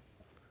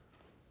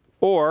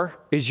 Or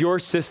is your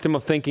system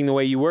of thinking the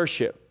way you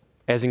worship,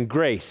 as in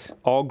grace,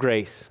 all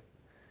grace?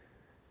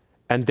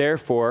 And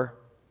therefore,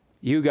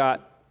 you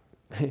got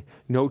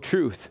no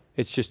truth.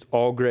 It's just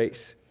all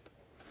grace.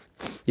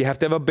 You have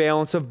to have a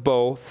balance of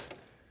both.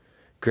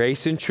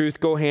 Grace and truth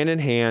go hand in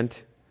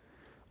hand,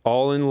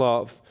 all in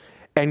love.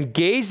 And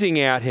gazing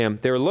at him,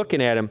 they were looking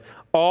at him,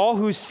 all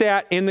who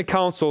sat in the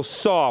council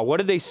saw. What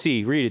did they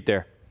see? Read it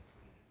there.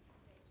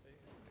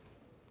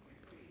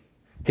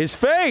 His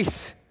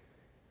face.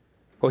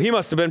 Well, he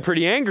must have been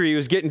pretty angry. He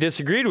was getting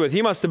disagreed with.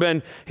 He must have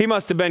been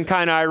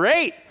kind of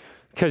irate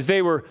because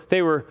they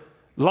were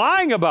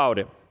lying about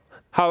him.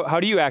 How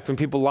do you act when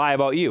people lie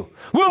about you?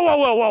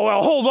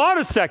 Well, hold on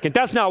a second.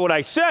 That's not what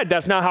I said.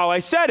 That's not how I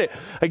said it.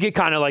 I get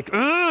kind of like,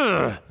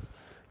 ugh.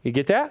 You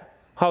get that?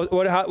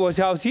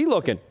 How's he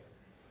looking?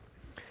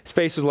 His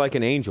face was like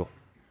an angel.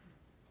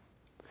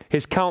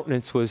 His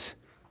countenance was,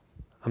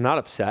 I'm not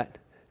upset.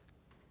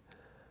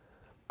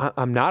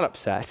 I'm not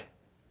upset.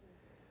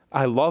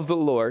 I love the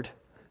Lord.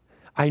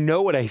 I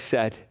know what I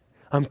said.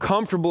 I'm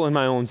comfortable in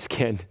my own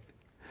skin.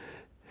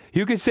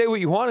 You can say what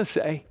you want to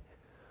say,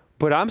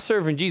 but I'm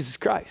serving Jesus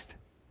Christ.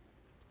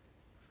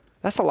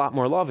 That's a lot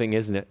more loving,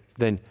 isn't it?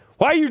 Than,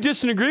 why you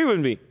disagree with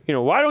me?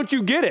 Why don't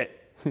you get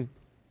it?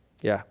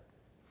 Yeah.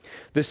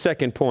 The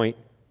second point,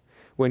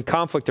 when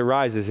conflict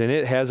arises, and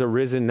it has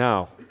arisen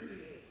now,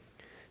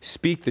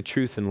 speak the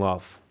truth in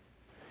love.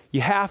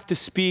 You have to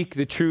speak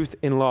the truth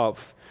in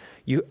love.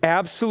 You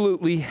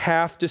absolutely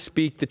have to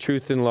speak the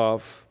truth in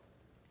love.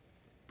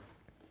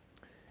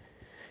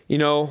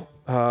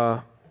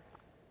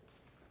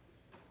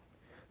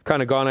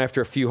 Kind of gone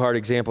after a few hard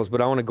examples, but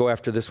I want to go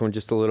after this one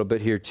just a little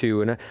bit here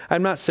too. And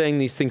I'm not saying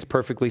these things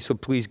perfectly, so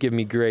please give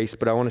me grace,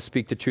 but I want to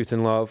speak the truth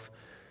in love.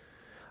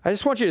 I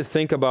just want you to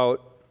think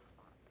about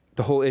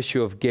the whole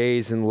issue of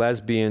gays and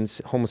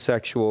lesbians,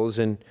 homosexuals,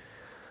 and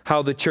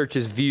how the church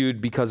is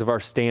viewed because of our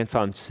stance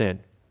on sin,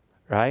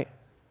 right?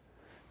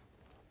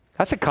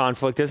 That's a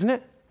conflict, isn't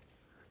it?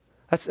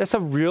 That's a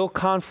real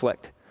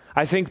conflict.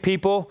 I think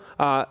people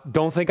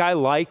don't think I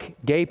like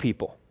gay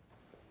people,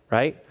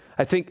 right?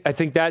 I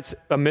think that's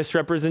a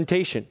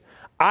misrepresentation.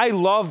 I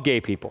love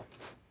gay people.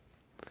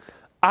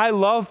 I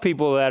love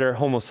people that are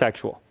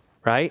homosexual,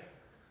 right?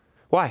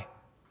 Why?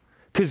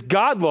 Because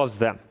God loves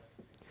them.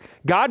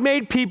 God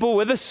made people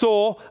with a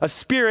soul, a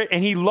spirit,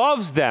 and he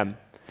loves them.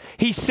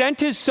 He sent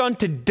his son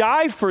to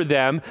die for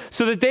them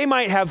so that they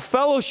might have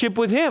fellowship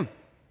with him.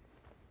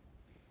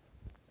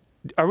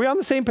 Are we on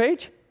the same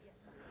page?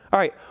 All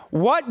right.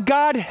 What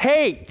God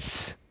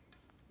hates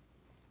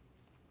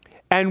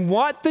and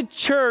what the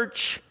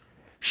church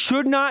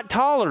should not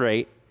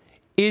tolerate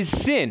is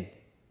sin,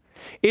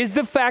 is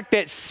the fact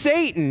that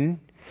Satan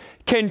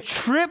can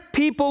trip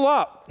people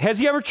up. Has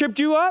he ever tripped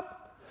you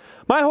up?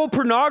 My whole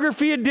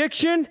pornography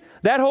addiction,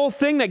 that whole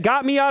thing that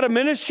got me out of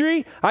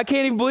ministry, I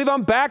can't even believe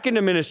I'm back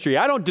into ministry.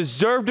 I don't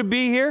deserve to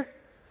be here.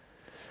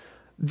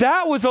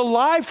 That was a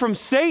lie from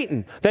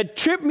Satan that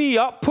tripped me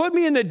up, put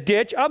me in the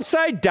ditch,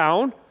 upside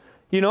down.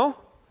 You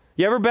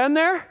ever been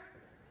there?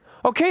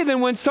 Okay,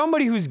 then when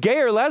somebody who's gay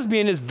or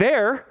lesbian is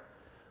there,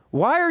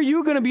 why are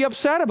you going to be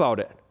upset about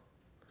it?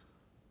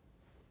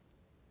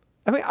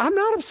 I'm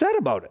not upset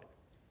about it.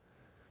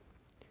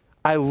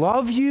 I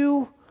love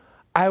you.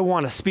 I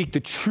want to speak the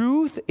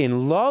truth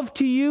in love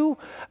to you.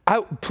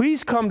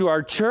 Please come to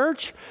our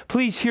church.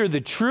 Please hear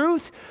the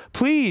truth.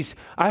 Please,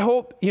 I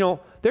hope,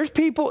 there's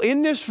people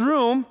in this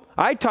room,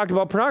 I talked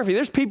about pornography,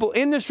 there's people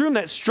in this room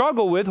that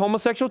struggle with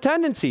homosexual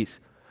tendencies.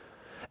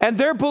 And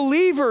they're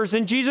believers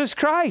in Jesus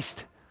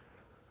Christ.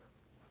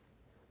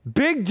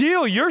 Big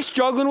deal. You're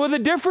struggling with a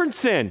different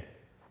sin.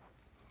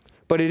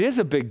 But it is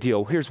a big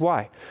deal. Here's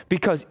why.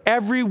 Because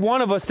every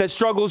one of us that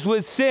struggles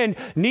with sin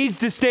needs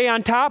to stay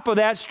on top of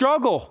that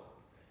struggle.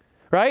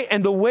 Right?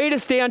 And the way to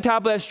stay on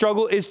top of that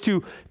struggle is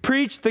to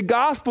preach the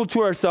gospel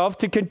to ourselves,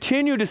 to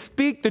continue to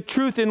speak the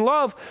truth in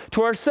love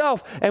to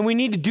ourselves. And we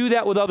need to do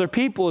that with other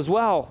people as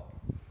well.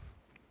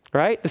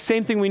 Right? The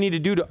same thing we need to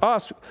do to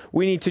us,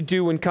 we need to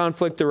do when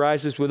conflict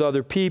arises with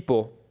other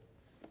people.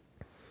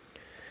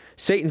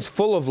 Satan's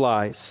full of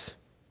lies.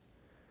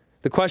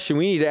 The question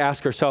we need to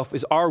ask ourselves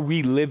is, are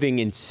we living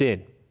in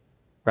sin?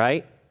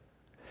 Right?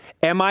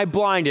 Am I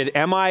blinded?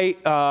 Am I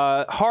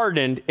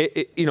hardened?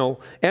 Am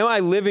I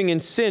living in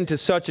sin to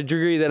such a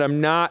degree that I'm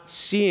not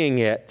seeing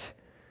it?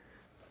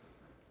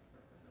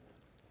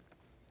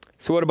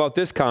 So what about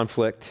this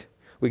conflict?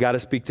 We got to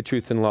speak the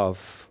truth in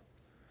love.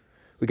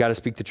 We got to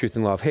speak the truth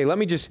in love. Hey, let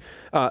me just,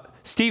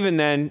 Stephen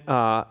then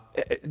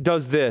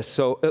does this.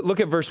 So look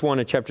at verse 1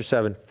 in chapter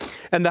 7.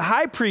 And the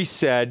high priest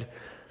said,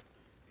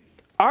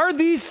 are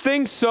these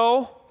things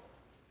so?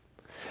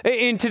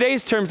 In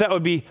today's terms, that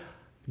would be,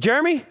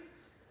 Jeremy,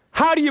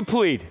 how do you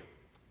plead?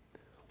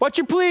 What's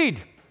your plead?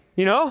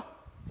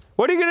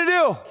 What are you going to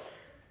do?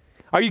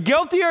 Are you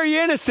guilty or are you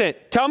innocent?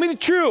 Tell me the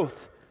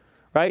truth.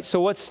 Right?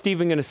 So what's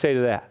Stephen going to say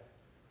to that?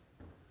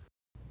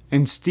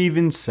 And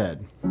Stephen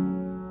said,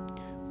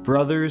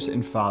 brothers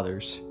and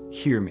fathers,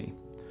 hear me.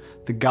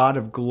 The God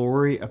of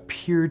glory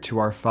appeared to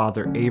our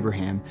father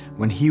Abraham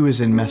when he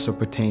was in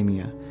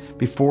Mesopotamia,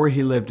 before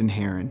he lived in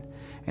Haran,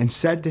 and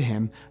said to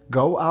him,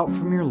 go out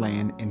from your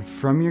land and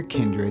from your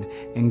kindred,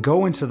 and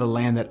go into the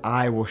land that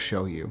I will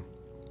show you.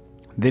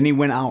 Then he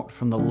went out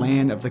from the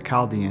land of the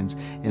Chaldeans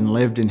and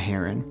lived in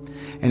Haran.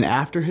 And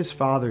after his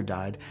father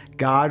died,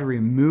 God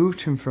removed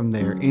him from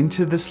there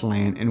into this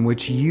land in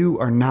which you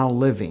are now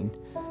living.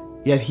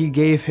 Yet he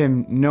gave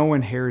him no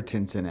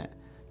inheritance in it,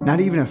 not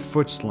even a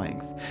foot's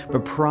length,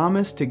 but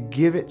promised to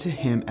give it to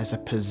him as a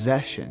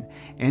possession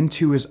and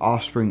to his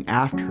offspring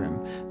after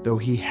him, though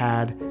he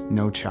had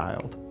no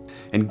child.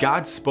 And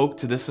God spoke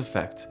to this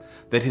effect,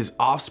 that his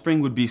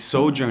offspring would be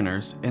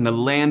sojourners in a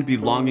land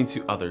belonging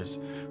to others,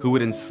 who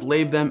would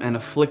enslave them and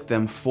afflict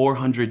them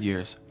 400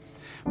 years.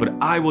 But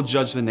I will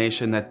judge the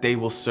nation that they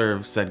will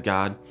serve, said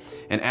God,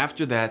 and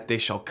after that they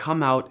shall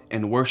come out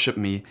and worship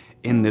me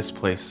in this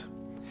place.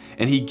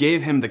 And he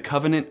gave him the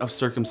covenant of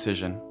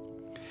circumcision.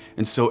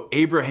 And so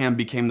Abraham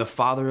became the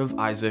father of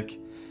Isaac,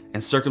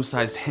 and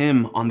circumcised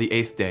him on the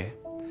 8th day.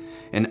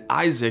 And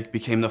Isaac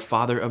became the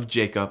father of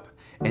Jacob,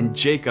 and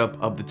Jacob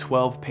of the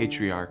 12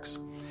 patriarchs.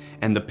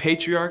 And the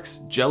patriarchs,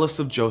 jealous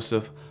of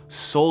Joseph,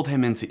 sold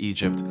him into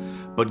Egypt.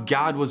 But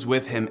God was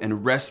with him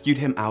and rescued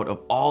him out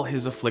of all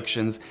his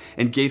afflictions,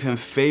 and gave him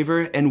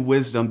favor and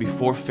wisdom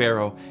before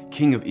Pharaoh,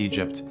 king of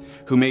Egypt,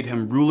 who made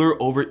him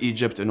ruler over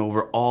Egypt and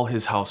over all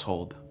his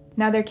household.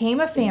 Now there came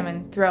a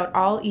famine throughout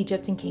all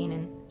Egypt and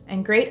Canaan,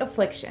 and great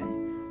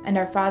affliction, and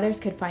our fathers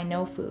could find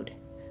no food.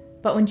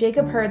 But when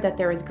Jacob heard that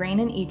there was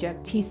grain in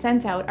Egypt, he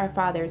sent out our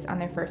fathers on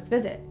their first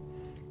visit.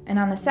 And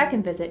on the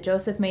second visit,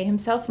 Joseph made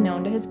himself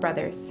known to his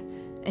brothers,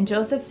 and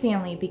Joseph's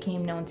family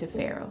became known to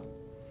Pharaoh.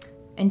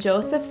 And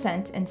Joseph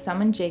sent and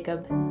summoned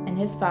Jacob and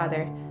his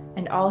father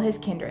and all his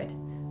kindred,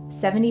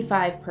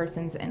 75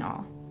 persons in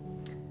all.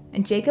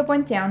 And Jacob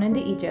went down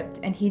into Egypt,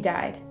 and he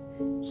died,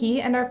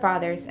 he and our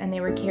fathers, and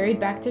they were carried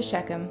back to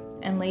Shechem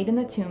and laid in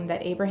the tomb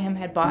that Abraham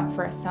had bought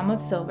for a sum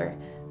of silver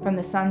from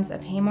the sons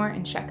of Hamor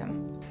and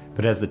Shechem.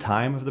 But as the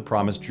time of the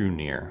promise drew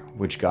near,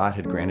 which God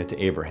had granted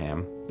to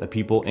Abraham, the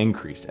people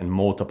increased and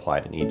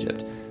multiplied in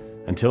Egypt,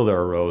 until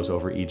there arose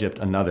over Egypt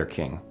another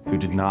king who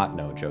did not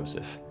know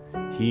Joseph.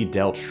 He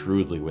dealt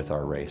shrewdly with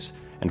our race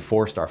and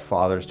forced our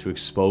fathers to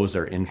expose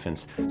their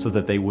infants so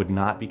that they would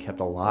not be kept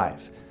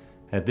alive.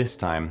 At this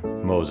time,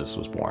 Moses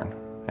was born,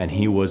 and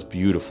he was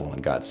beautiful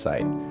in God's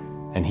sight.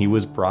 And he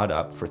was brought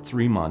up for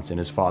 3 months in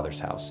his father's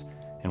house.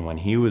 And when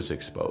he was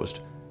exposed,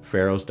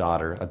 Pharaoh's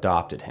daughter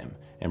adopted him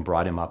and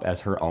brought him up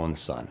as her own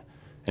son.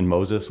 And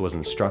Moses was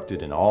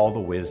instructed in all the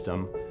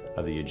wisdom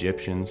of the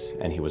Egyptians,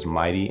 and he was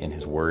mighty in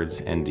his words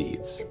and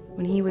deeds.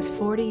 When he was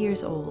 40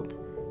 years old,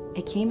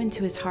 it came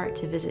into his heart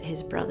to visit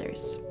his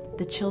brothers,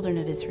 the children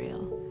of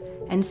Israel.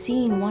 And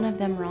seeing one of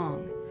them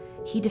wrong,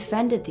 he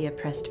defended the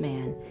oppressed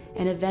man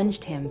and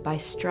avenged him by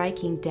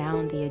striking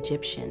down the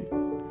Egyptian.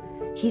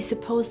 He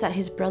supposed that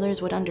his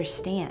brothers would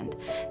understand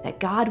that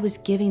God was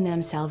giving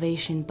them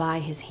salvation by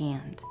his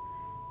hand.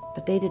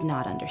 But they did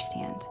not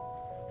understand.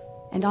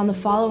 And on the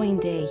following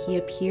day he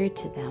appeared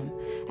to them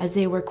as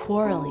they were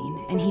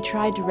quarreling, and he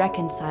tried to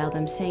reconcile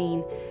them,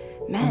 saying,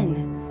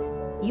 "Men,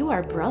 you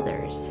are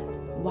brothers.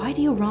 Why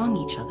do you wrong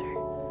each other?"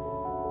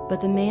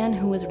 But the man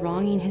who was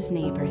wronging his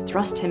neighbor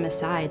thrust him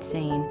aside,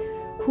 saying,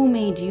 "Who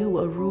made you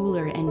a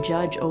ruler and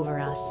judge over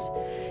us?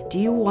 Do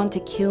you want to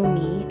kill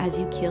me as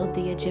you killed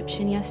the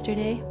Egyptian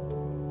yesterday?"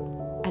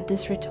 At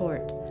this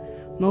retort,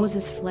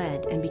 Moses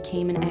fled and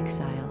became an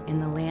exile in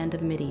the land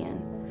of Midian,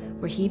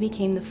 where he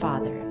became the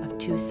father of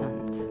 2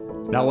 sons.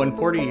 Now when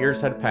 40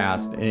 years had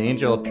passed, an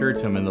angel appeared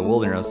to him in the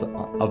wilderness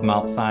of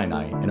Mount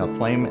Sinai, in a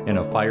flame and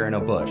a fire in a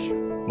bush.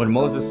 When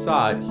Moses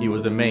saw it, he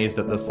was amazed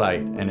at the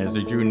sight, and as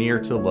he drew near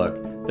to look,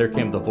 there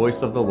came the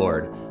voice of the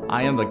Lord,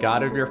 "I am the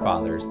God of your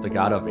fathers, the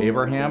God of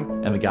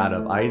Abraham, and the God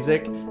of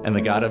Isaac, and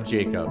the God of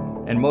Jacob."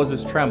 And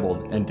Moses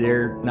trembled and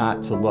dared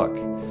not to look.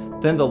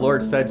 Then the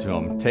Lord said to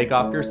him, "Take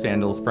off your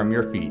sandals from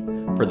your feet,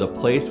 for the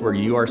place where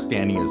you are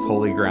standing is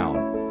holy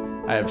ground.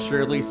 I have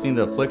surely seen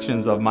the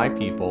afflictions of my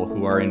people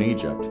who are in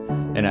Egypt,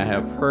 and I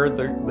have heard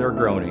their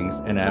groanings,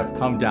 and I have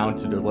come down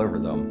to deliver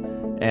them.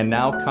 And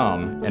now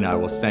come, and I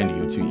will send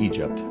you to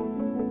Egypt."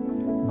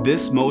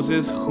 This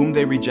Moses, whom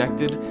they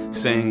rejected,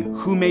 saying,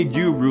 "Who made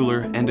you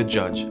ruler and a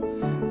judge?"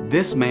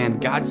 This man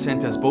God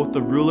sent as both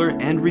the ruler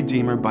and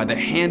redeemer by the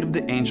hand of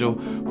the angel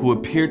who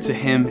appeared to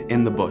him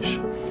in the bush.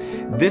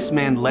 This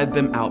man led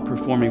them out,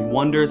 performing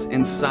wonders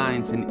and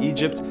signs in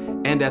Egypt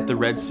and at the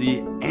Red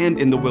Sea and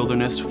in the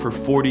wilderness for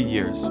 40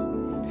 years.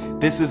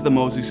 This is the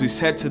Moses who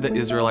said to the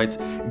Israelites,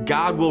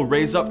 "God will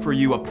raise up for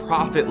you a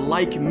prophet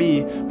like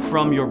me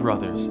from your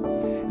brothers."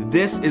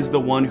 This is the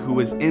one who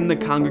was in the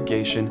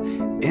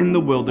congregation in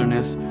the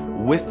wilderness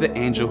with the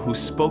angel who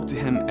spoke to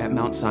him at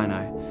Mount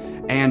Sinai,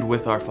 and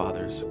with our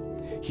fathers.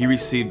 He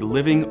received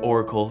living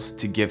oracles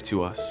to give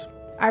to us.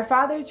 Our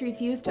fathers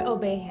refused to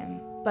obey him,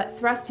 but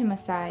thrust him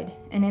aside,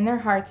 and in their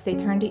hearts they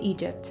turned to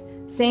Egypt,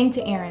 saying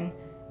to Aaron,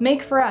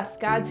 "Make for us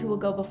gods who will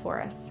go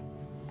before us."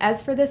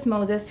 As for this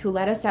Moses who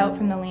led us out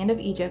from the land of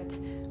Egypt,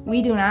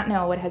 we do not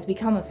know what has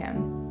become of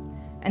him.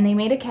 And they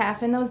made a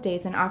calf in those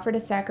days and offered a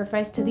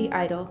sacrifice to the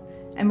idol,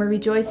 and were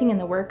rejoicing in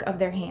the work of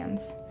their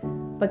hands.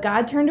 But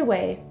God turned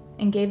away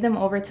and gave them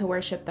over to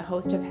worship the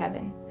host of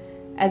heaven,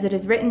 as it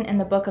is written in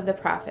the book of the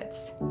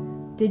prophets.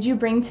 "Did you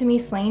bring to me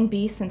slain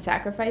beasts and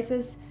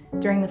sacrifices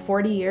during the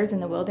 40 years in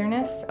the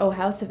wilderness, O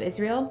house of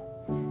Israel?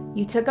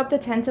 You took up the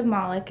tent of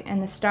Moloch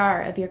and the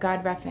star of your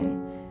god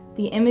Rephan,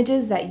 the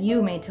images that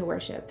you made to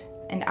worship,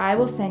 and I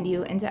will send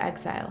you into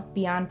exile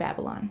beyond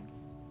Babylon."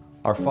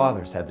 Our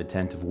fathers had the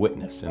tent of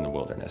witness in the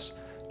wilderness,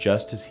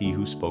 just as he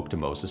who spoke to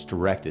Moses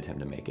directed him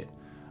to make it,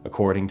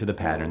 according to the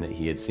pattern that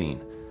he had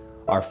seen.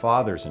 Our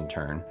fathers, in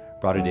turn,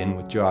 brought it in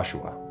with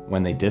Joshua,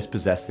 when they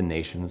dispossessed the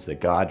nations that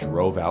God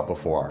drove out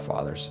before our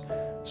fathers.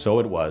 So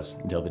it was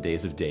until the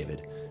days of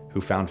David, who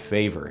found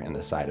favor in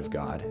the sight of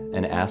God,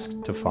 and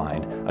asked to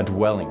find a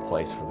dwelling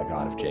place for the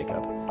God of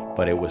Jacob.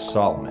 But it was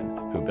Solomon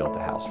who built a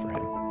house for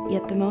him.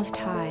 Yet the Most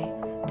High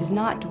does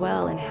not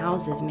dwell in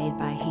houses made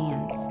by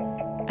hands.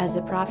 As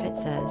the prophet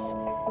says,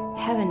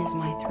 Heaven is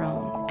my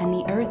throne, and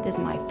the earth is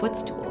my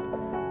footstool.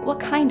 What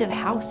kind of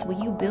house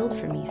will you build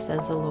for me,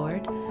 says the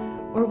Lord?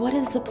 Or what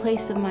is the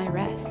place of my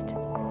rest?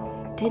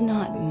 Did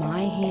not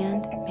my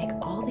hand make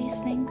all these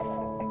things?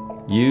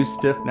 You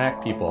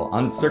stiff-necked people,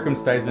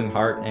 uncircumcised in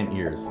heart and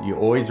ears, you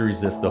always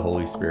resist the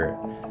Holy Spirit.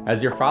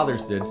 As your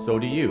fathers did, so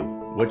do you.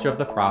 Which of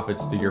the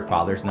prophets did your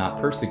fathers not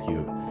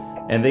persecute?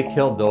 And they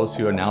killed those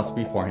who announced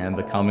beforehand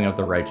the coming of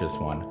the righteous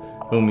one,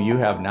 whom you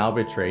have now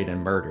betrayed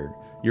and murdered.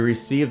 You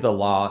received the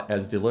law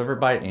as delivered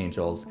by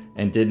angels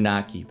and did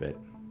not keep it.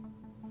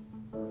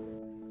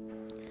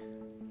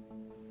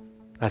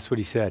 That's what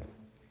he said.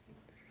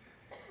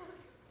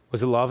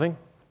 Was it loving?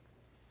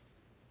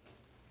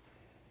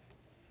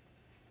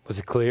 Was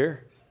it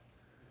clear?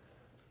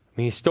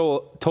 I mean, he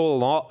told a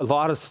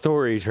lot of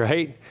stories,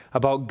 right?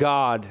 About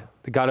God,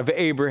 the God of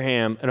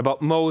Abraham, and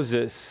about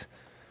Moses.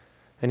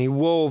 And he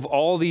wove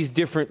all these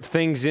different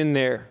things in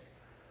there.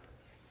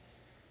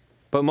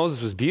 But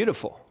Moses was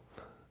beautiful.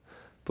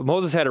 But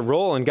Moses had a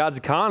role in God's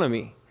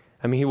economy.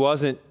 I mean, he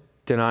wasn't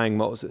denying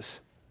Moses.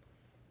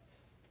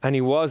 And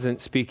he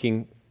wasn't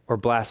speaking or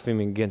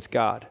blaspheming against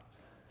God.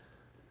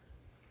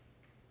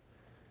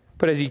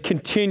 But as he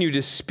continued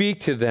to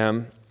speak to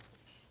them,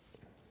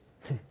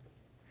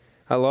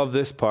 I love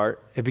this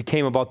part. It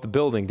became about the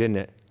building, didn't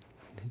it?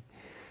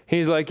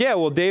 He's like, yeah,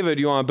 well, David,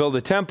 you want to build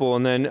a temple?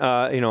 And then,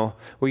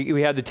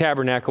 we had the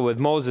tabernacle with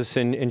Moses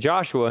and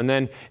Joshua. And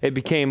then it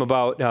became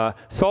about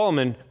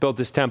Solomon built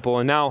this temple.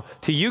 And now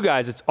to you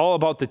guys, it's all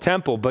about the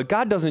temple. But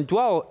God doesn't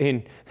dwell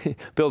in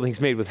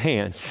buildings made with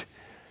hands.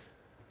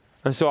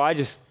 And so I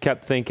just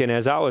kept thinking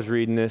as I was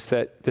reading this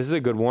that this is a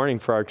good warning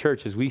for our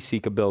church as we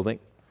seek a building.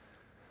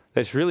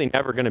 That's really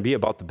never going to be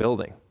about the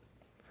building.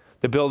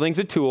 The building's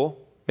a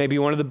tool, maybe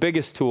one of the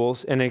biggest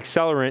tools, and an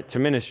accelerant to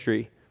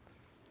ministry.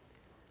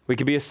 We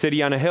could be a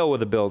city on a hill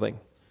with a building,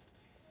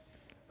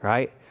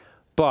 right?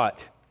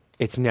 But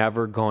it's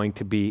never going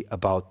to be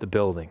about the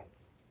building.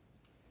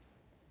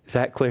 Is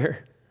that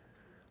clear?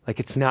 Like,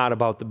 it's not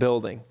about the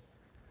building.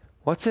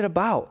 What's it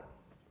about?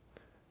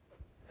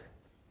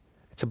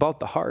 It's about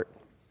the heart.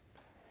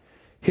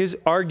 His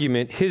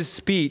argument, his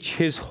speech,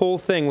 his whole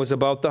thing was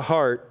about the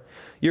heart.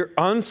 You're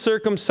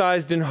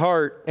uncircumcised in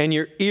heart and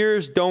your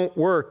ears don't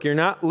work. You're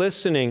not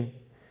listening.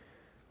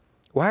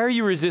 Why are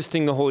you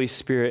resisting the Holy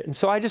Spirit? And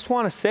so I just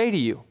want to say to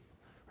you,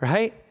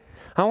 right?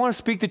 I want to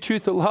speak the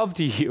truth of love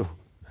to you.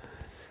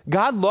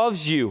 God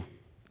loves you.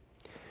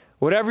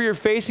 Whatever you're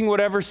facing,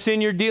 whatever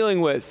sin you're dealing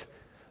with,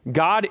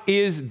 God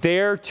is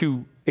there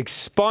to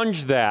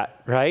expunge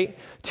that, right?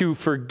 To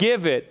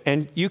forgive it.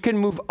 And you can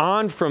move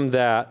on from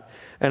that.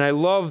 And I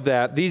love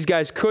that. These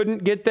guys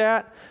couldn't get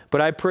that,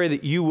 but I pray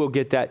that you will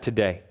get that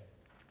today.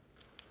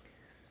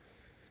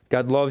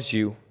 God loves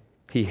you.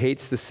 He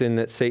hates the sin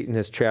that Satan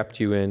has trapped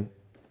you in.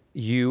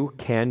 You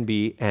can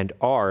be and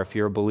are, if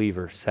you're a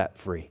believer, set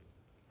free.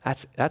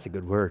 That's a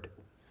good word.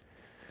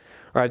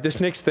 All right, this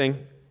next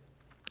thing.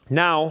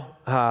 Now,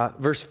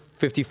 verse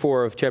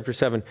 54 of chapter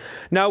 7.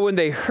 Now, when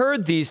they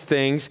heard these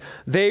things,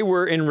 they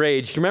were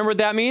enraged. Remember what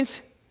that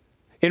means?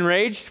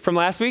 Enraged from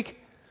last week?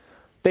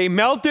 They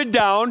melted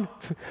down,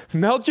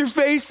 melt your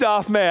face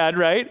off mad,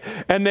 right?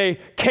 And they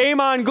came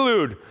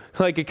unglued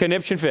like a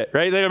conniption fit,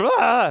 right? They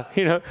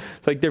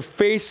like their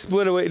face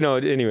split away. No,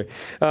 anyway.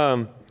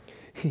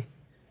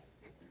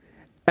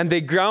 And they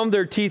ground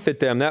their teeth at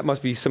them. That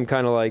must be some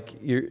kind of like,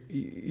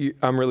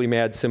 I'm really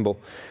mad symbol.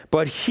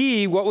 But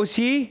he, what was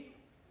he?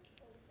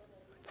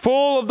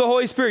 Full of the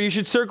Holy Spirit. You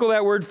should circle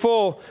that word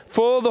full.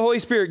 Full of the Holy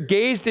Spirit,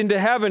 gazed into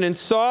heaven and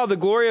saw the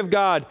glory of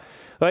God.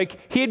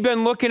 Like, he'd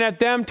been looking at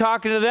them,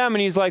 talking to them,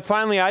 and he's like,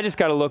 finally, I just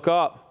got to look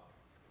up.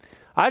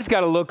 I just got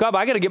to look up.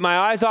 I got to get my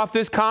eyes off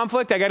this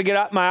conflict. I got to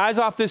get my eyes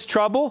off this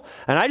trouble,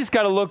 and I just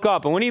got to look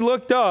up. And when he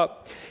looked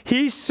up,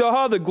 he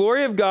saw the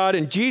glory of God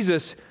and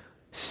Jesus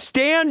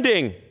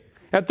standing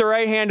at the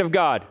right hand of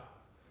God.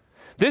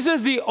 This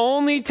is the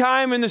only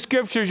time in the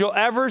scriptures you'll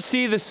ever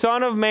see the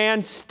Son of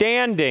Man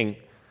standing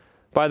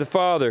by the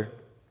Father.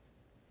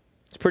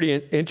 It's pretty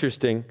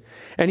interesting.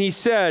 And he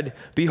said,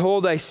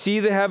 behold, I see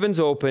the heavens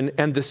open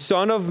and the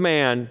Son of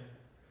Man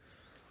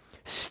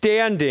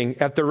standing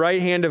at the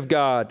right hand of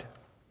God.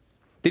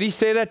 Did he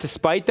say that to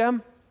spite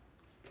them?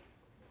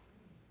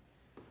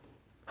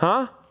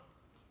 Huh?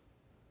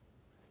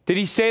 Did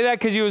he say that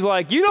because he was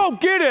like, you don't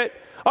get it,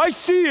 I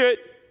see it?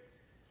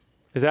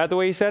 Is that the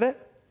way he said it?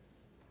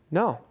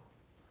 No.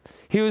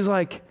 He was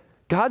like,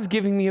 God's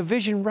giving me a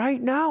vision right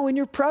now in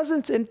your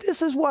presence, and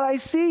this is what I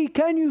see.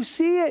 Can you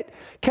see it?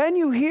 Can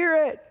you hear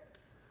it?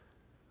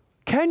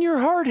 Can your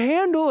heart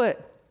handle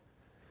it?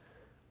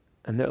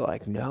 And they're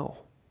like, no,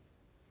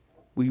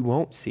 we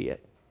won't see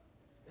it.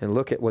 And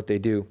look at what they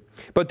do.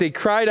 But they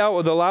cried out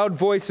with a loud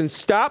voice and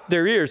stopped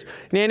their ears.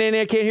 Nah, nah,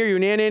 nah, I can't hear you.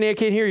 Nah, nah, nah, I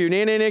can't hear you.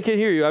 Nah, nah, nah, I can't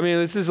hear you. I mean,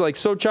 this is like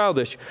so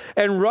childish.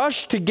 And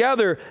rushed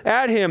together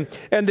at him,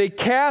 and they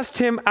cast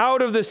him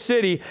out of the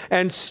city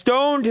and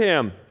stoned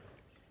him.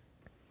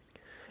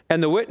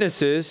 And the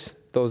witnesses,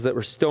 those that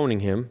were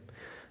stoning him,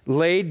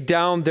 laid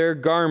down their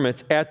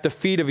garments at the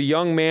feet of a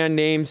young man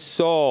named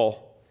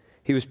Saul.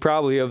 He was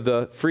probably of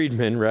the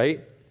freedmen,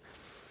 right?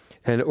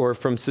 Or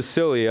from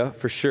Sicilia,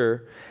 for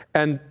sure.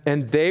 And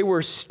they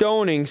were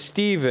stoning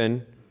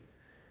Stephen.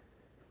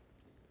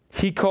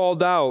 He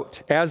called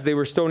out, as they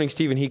were stoning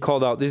Stephen, he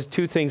called out. There's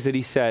two things that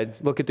he said.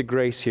 Look at the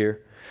grace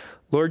here.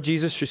 Lord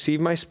Jesus, receive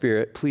my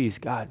spirit. Please,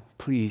 God,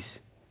 please,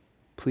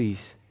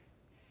 please,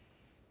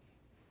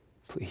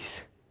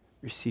 please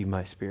receive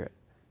my spirit.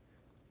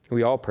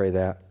 We all pray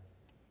that.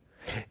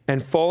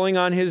 And falling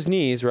on his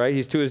knees, right?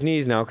 He's to his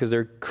knees now because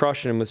they're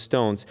crushing him with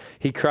stones.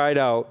 He cried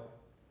out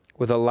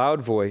with a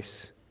loud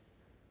voice,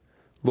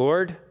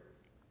 Lord,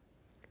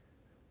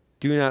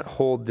 do not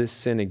hold this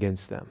sin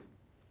against them.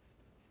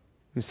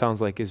 It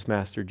sounds like his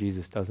master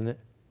Jesus, doesn't it?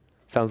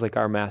 Sounds like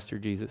our master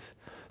Jesus.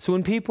 So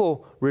when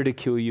people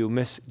ridicule you,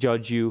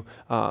 misjudge you,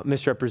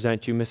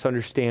 misrepresent you,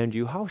 misunderstand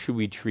you, how should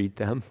we treat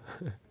them?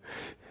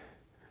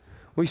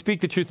 We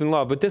speak the truth in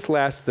love. But this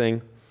last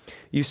thing,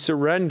 you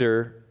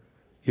surrender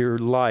your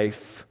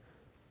life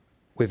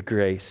with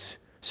grace.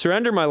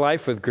 Surrender my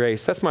life with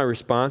grace. That's my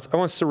response. I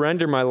want to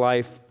surrender my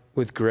life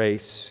with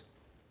grace.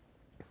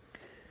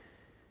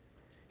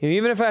 And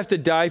even if I have to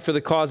die for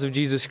the cause of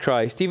Jesus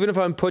Christ, even if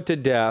I'm put to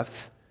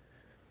death,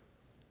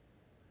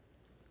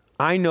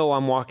 I know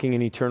I'm walking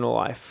in eternal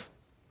life.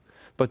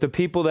 But the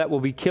people that will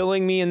be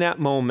killing me in that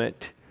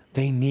moment,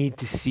 they need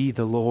to see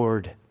the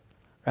Lord,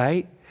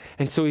 right?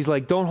 And so he's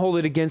like, don't hold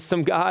it against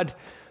them, God.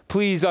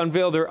 Please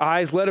unveil their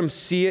eyes. Let them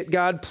see it,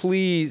 God,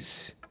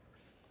 please.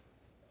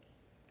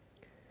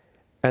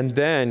 And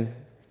then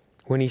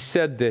when he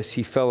said this,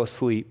 he fell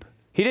asleep.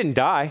 He didn't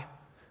die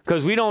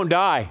because we don't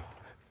die.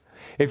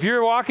 If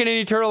you're walking in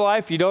eternal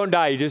life, you don't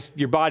die.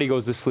 Your body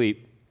goes to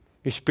sleep.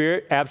 Your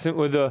spirit absent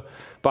with the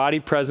body,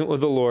 present with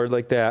the Lord,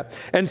 like that.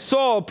 And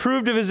Saul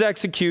approved of his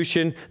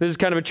execution. This is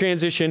kind of a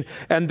transition.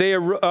 And they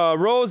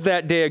arose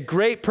that day a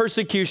great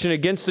persecution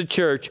against the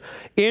church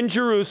in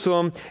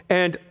Jerusalem,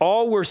 and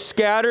all were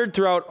scattered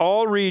throughout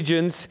all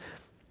regions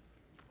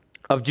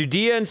of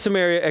Judea and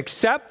Samaria,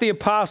 except the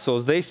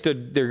apostles. They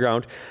stood their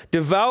ground.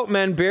 Devout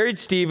men buried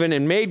Stephen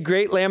and made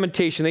great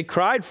lamentation. They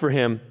cried for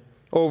him.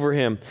 Over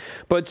him.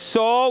 But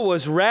Saul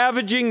was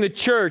ravaging the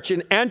church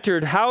and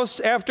entered house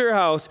after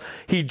house.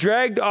 He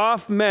dragged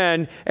off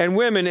men and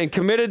women and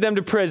committed them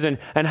to prison.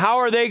 And how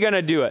are they going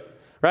to do it?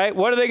 Right?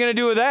 What are they going to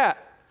do with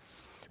that?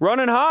 Run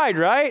and hide,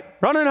 right?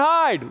 Run and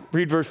hide.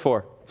 Read verse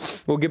 4.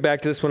 We'll get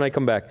back to this when I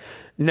come back.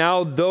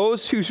 Now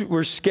those who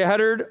were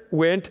scattered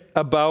went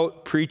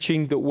about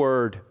preaching the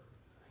word.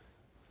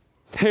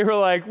 They were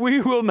like, we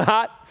will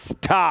not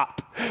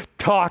stop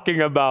talking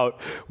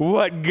about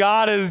what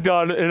God has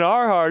done in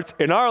our hearts,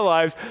 in our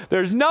lives.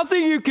 There's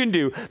nothing you can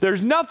do.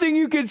 There's nothing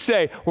you can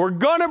say. We're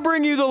going to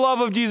bring you the love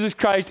of Jesus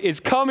Christ. It's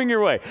coming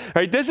your way. All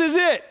right, this is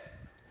it.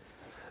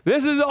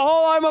 This is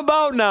all I'm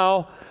about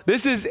now.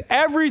 This is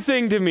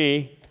everything to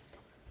me.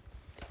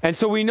 And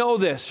so we know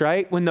this,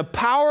 right? When the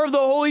power of the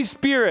Holy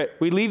Spirit,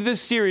 we leave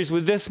this series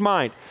with this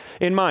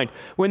in mind.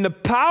 When the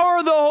power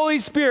of the Holy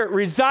Spirit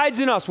resides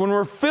in us, when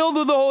we're filled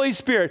with the Holy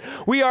Spirit,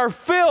 we are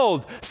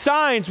filled,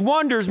 signs,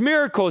 wonders,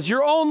 miracles.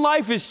 Your own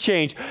life is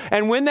changed.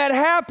 And when that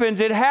happens,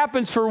 it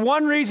happens for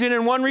one reason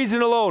and one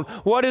reason alone.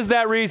 What is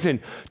that reason?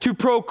 To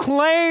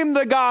proclaim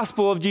the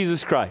gospel of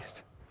Jesus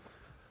Christ.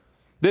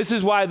 This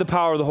is why the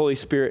power of the Holy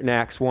Spirit in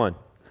Acts 1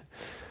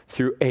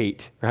 through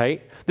 8,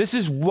 right? This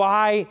is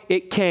why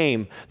it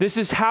came. This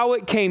is how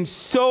it came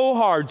so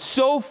hard,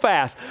 so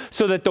fast,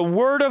 so that the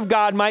word of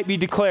God might be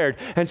declared.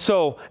 And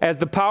so as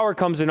the power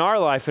comes in our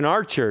life, in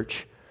our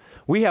church,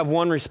 we have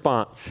one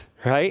response,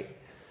 right?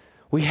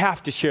 We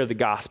have to share the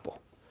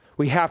gospel.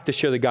 We have to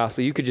share the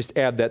gospel. You could just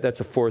add that. That's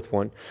a fourth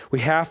one. We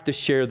have to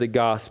share the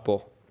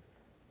gospel.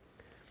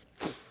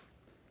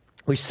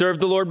 We serve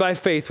the Lord by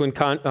faith when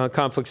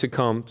conflicts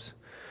comes.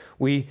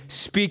 We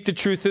speak the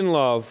truth in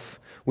love.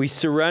 We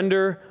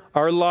surrender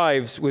our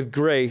lives with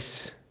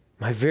grace,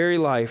 my very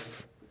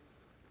life,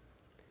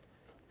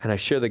 and I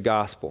share the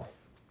gospel,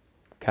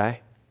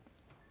 okay?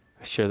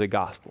 I share the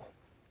gospel.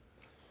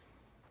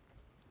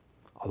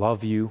 I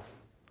love you.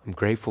 I'm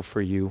grateful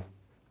for you.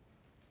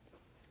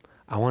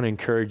 I want to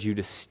encourage you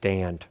to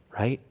stand,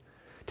 right?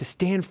 To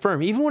stand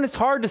firm. Even when it's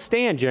hard to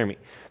stand, Jeremy,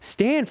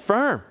 stand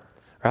firm,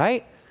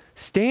 right?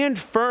 Stand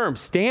firm.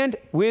 Stand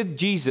with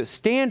Jesus.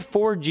 Stand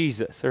for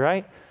Jesus, all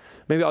right?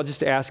 Maybe I'll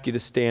just ask you to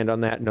stand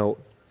on that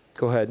note.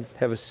 Go ahead.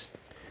 Have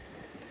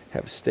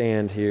a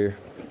stand here.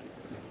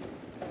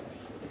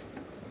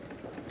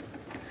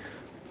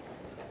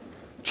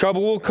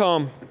 Trouble will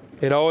come.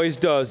 It always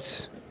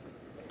does.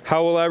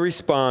 How will I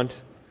respond?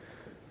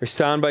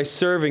 Respond by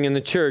serving in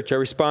the church. I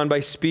respond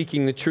by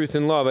speaking the truth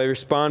in love. I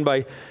respond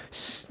by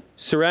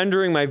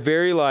surrendering my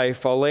very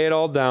life. I'll lay it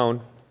all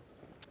down.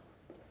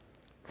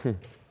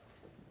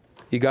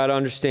 You got to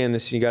understand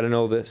this. You got to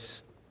know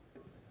this.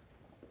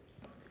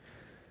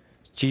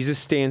 Jesus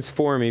stands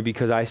for me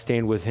because I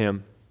stand with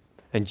him.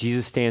 And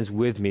Jesus stands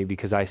with me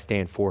because I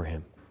stand for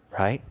him,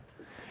 right?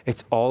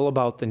 It's all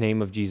about the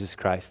name of Jesus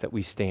Christ that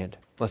we stand.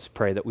 Let's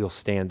pray that we'll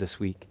stand this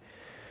week.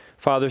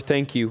 Father,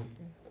 thank you.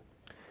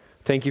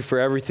 Thank you for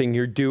everything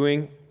you're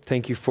doing.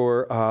 Thank you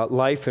for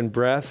life and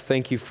breath.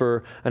 Thank you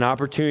for an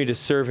opportunity to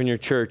serve in your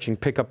church and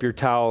pick up your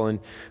towel and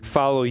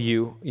follow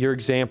you, your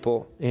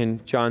example in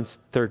John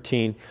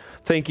 13.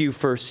 Thank you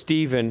for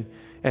Stephen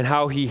and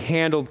how he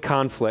handled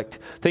conflict.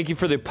 Thank you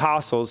for the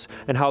apostles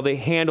and how they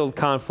handled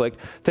conflict.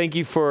 Thank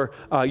you for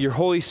your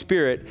Holy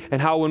Spirit and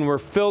how when we're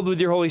filled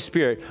with your Holy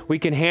Spirit, we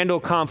can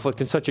handle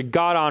conflict in such a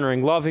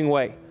God-honoring, loving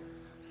way.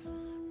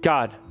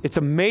 God, it's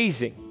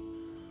amazing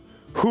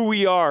who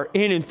we are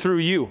in and through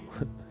you.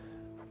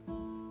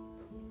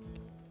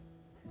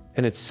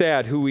 And it's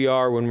sad who we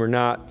are when we're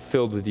not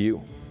filled with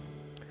you.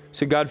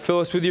 So God, fill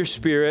us with your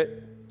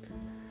Spirit.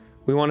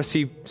 We want to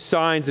see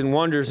signs and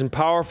wonders and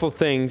powerful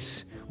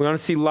things. We want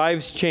to see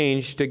lives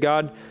changed. To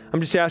God,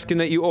 I'm just asking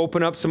that you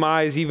open up some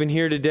eyes even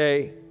here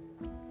today.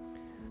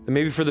 That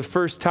maybe for the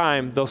first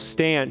time, they'll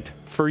stand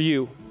for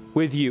you,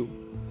 with you.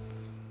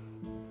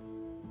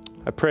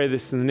 I pray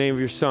this in the name of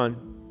your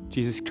Son,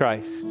 Jesus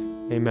Christ.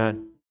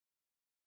 Amen.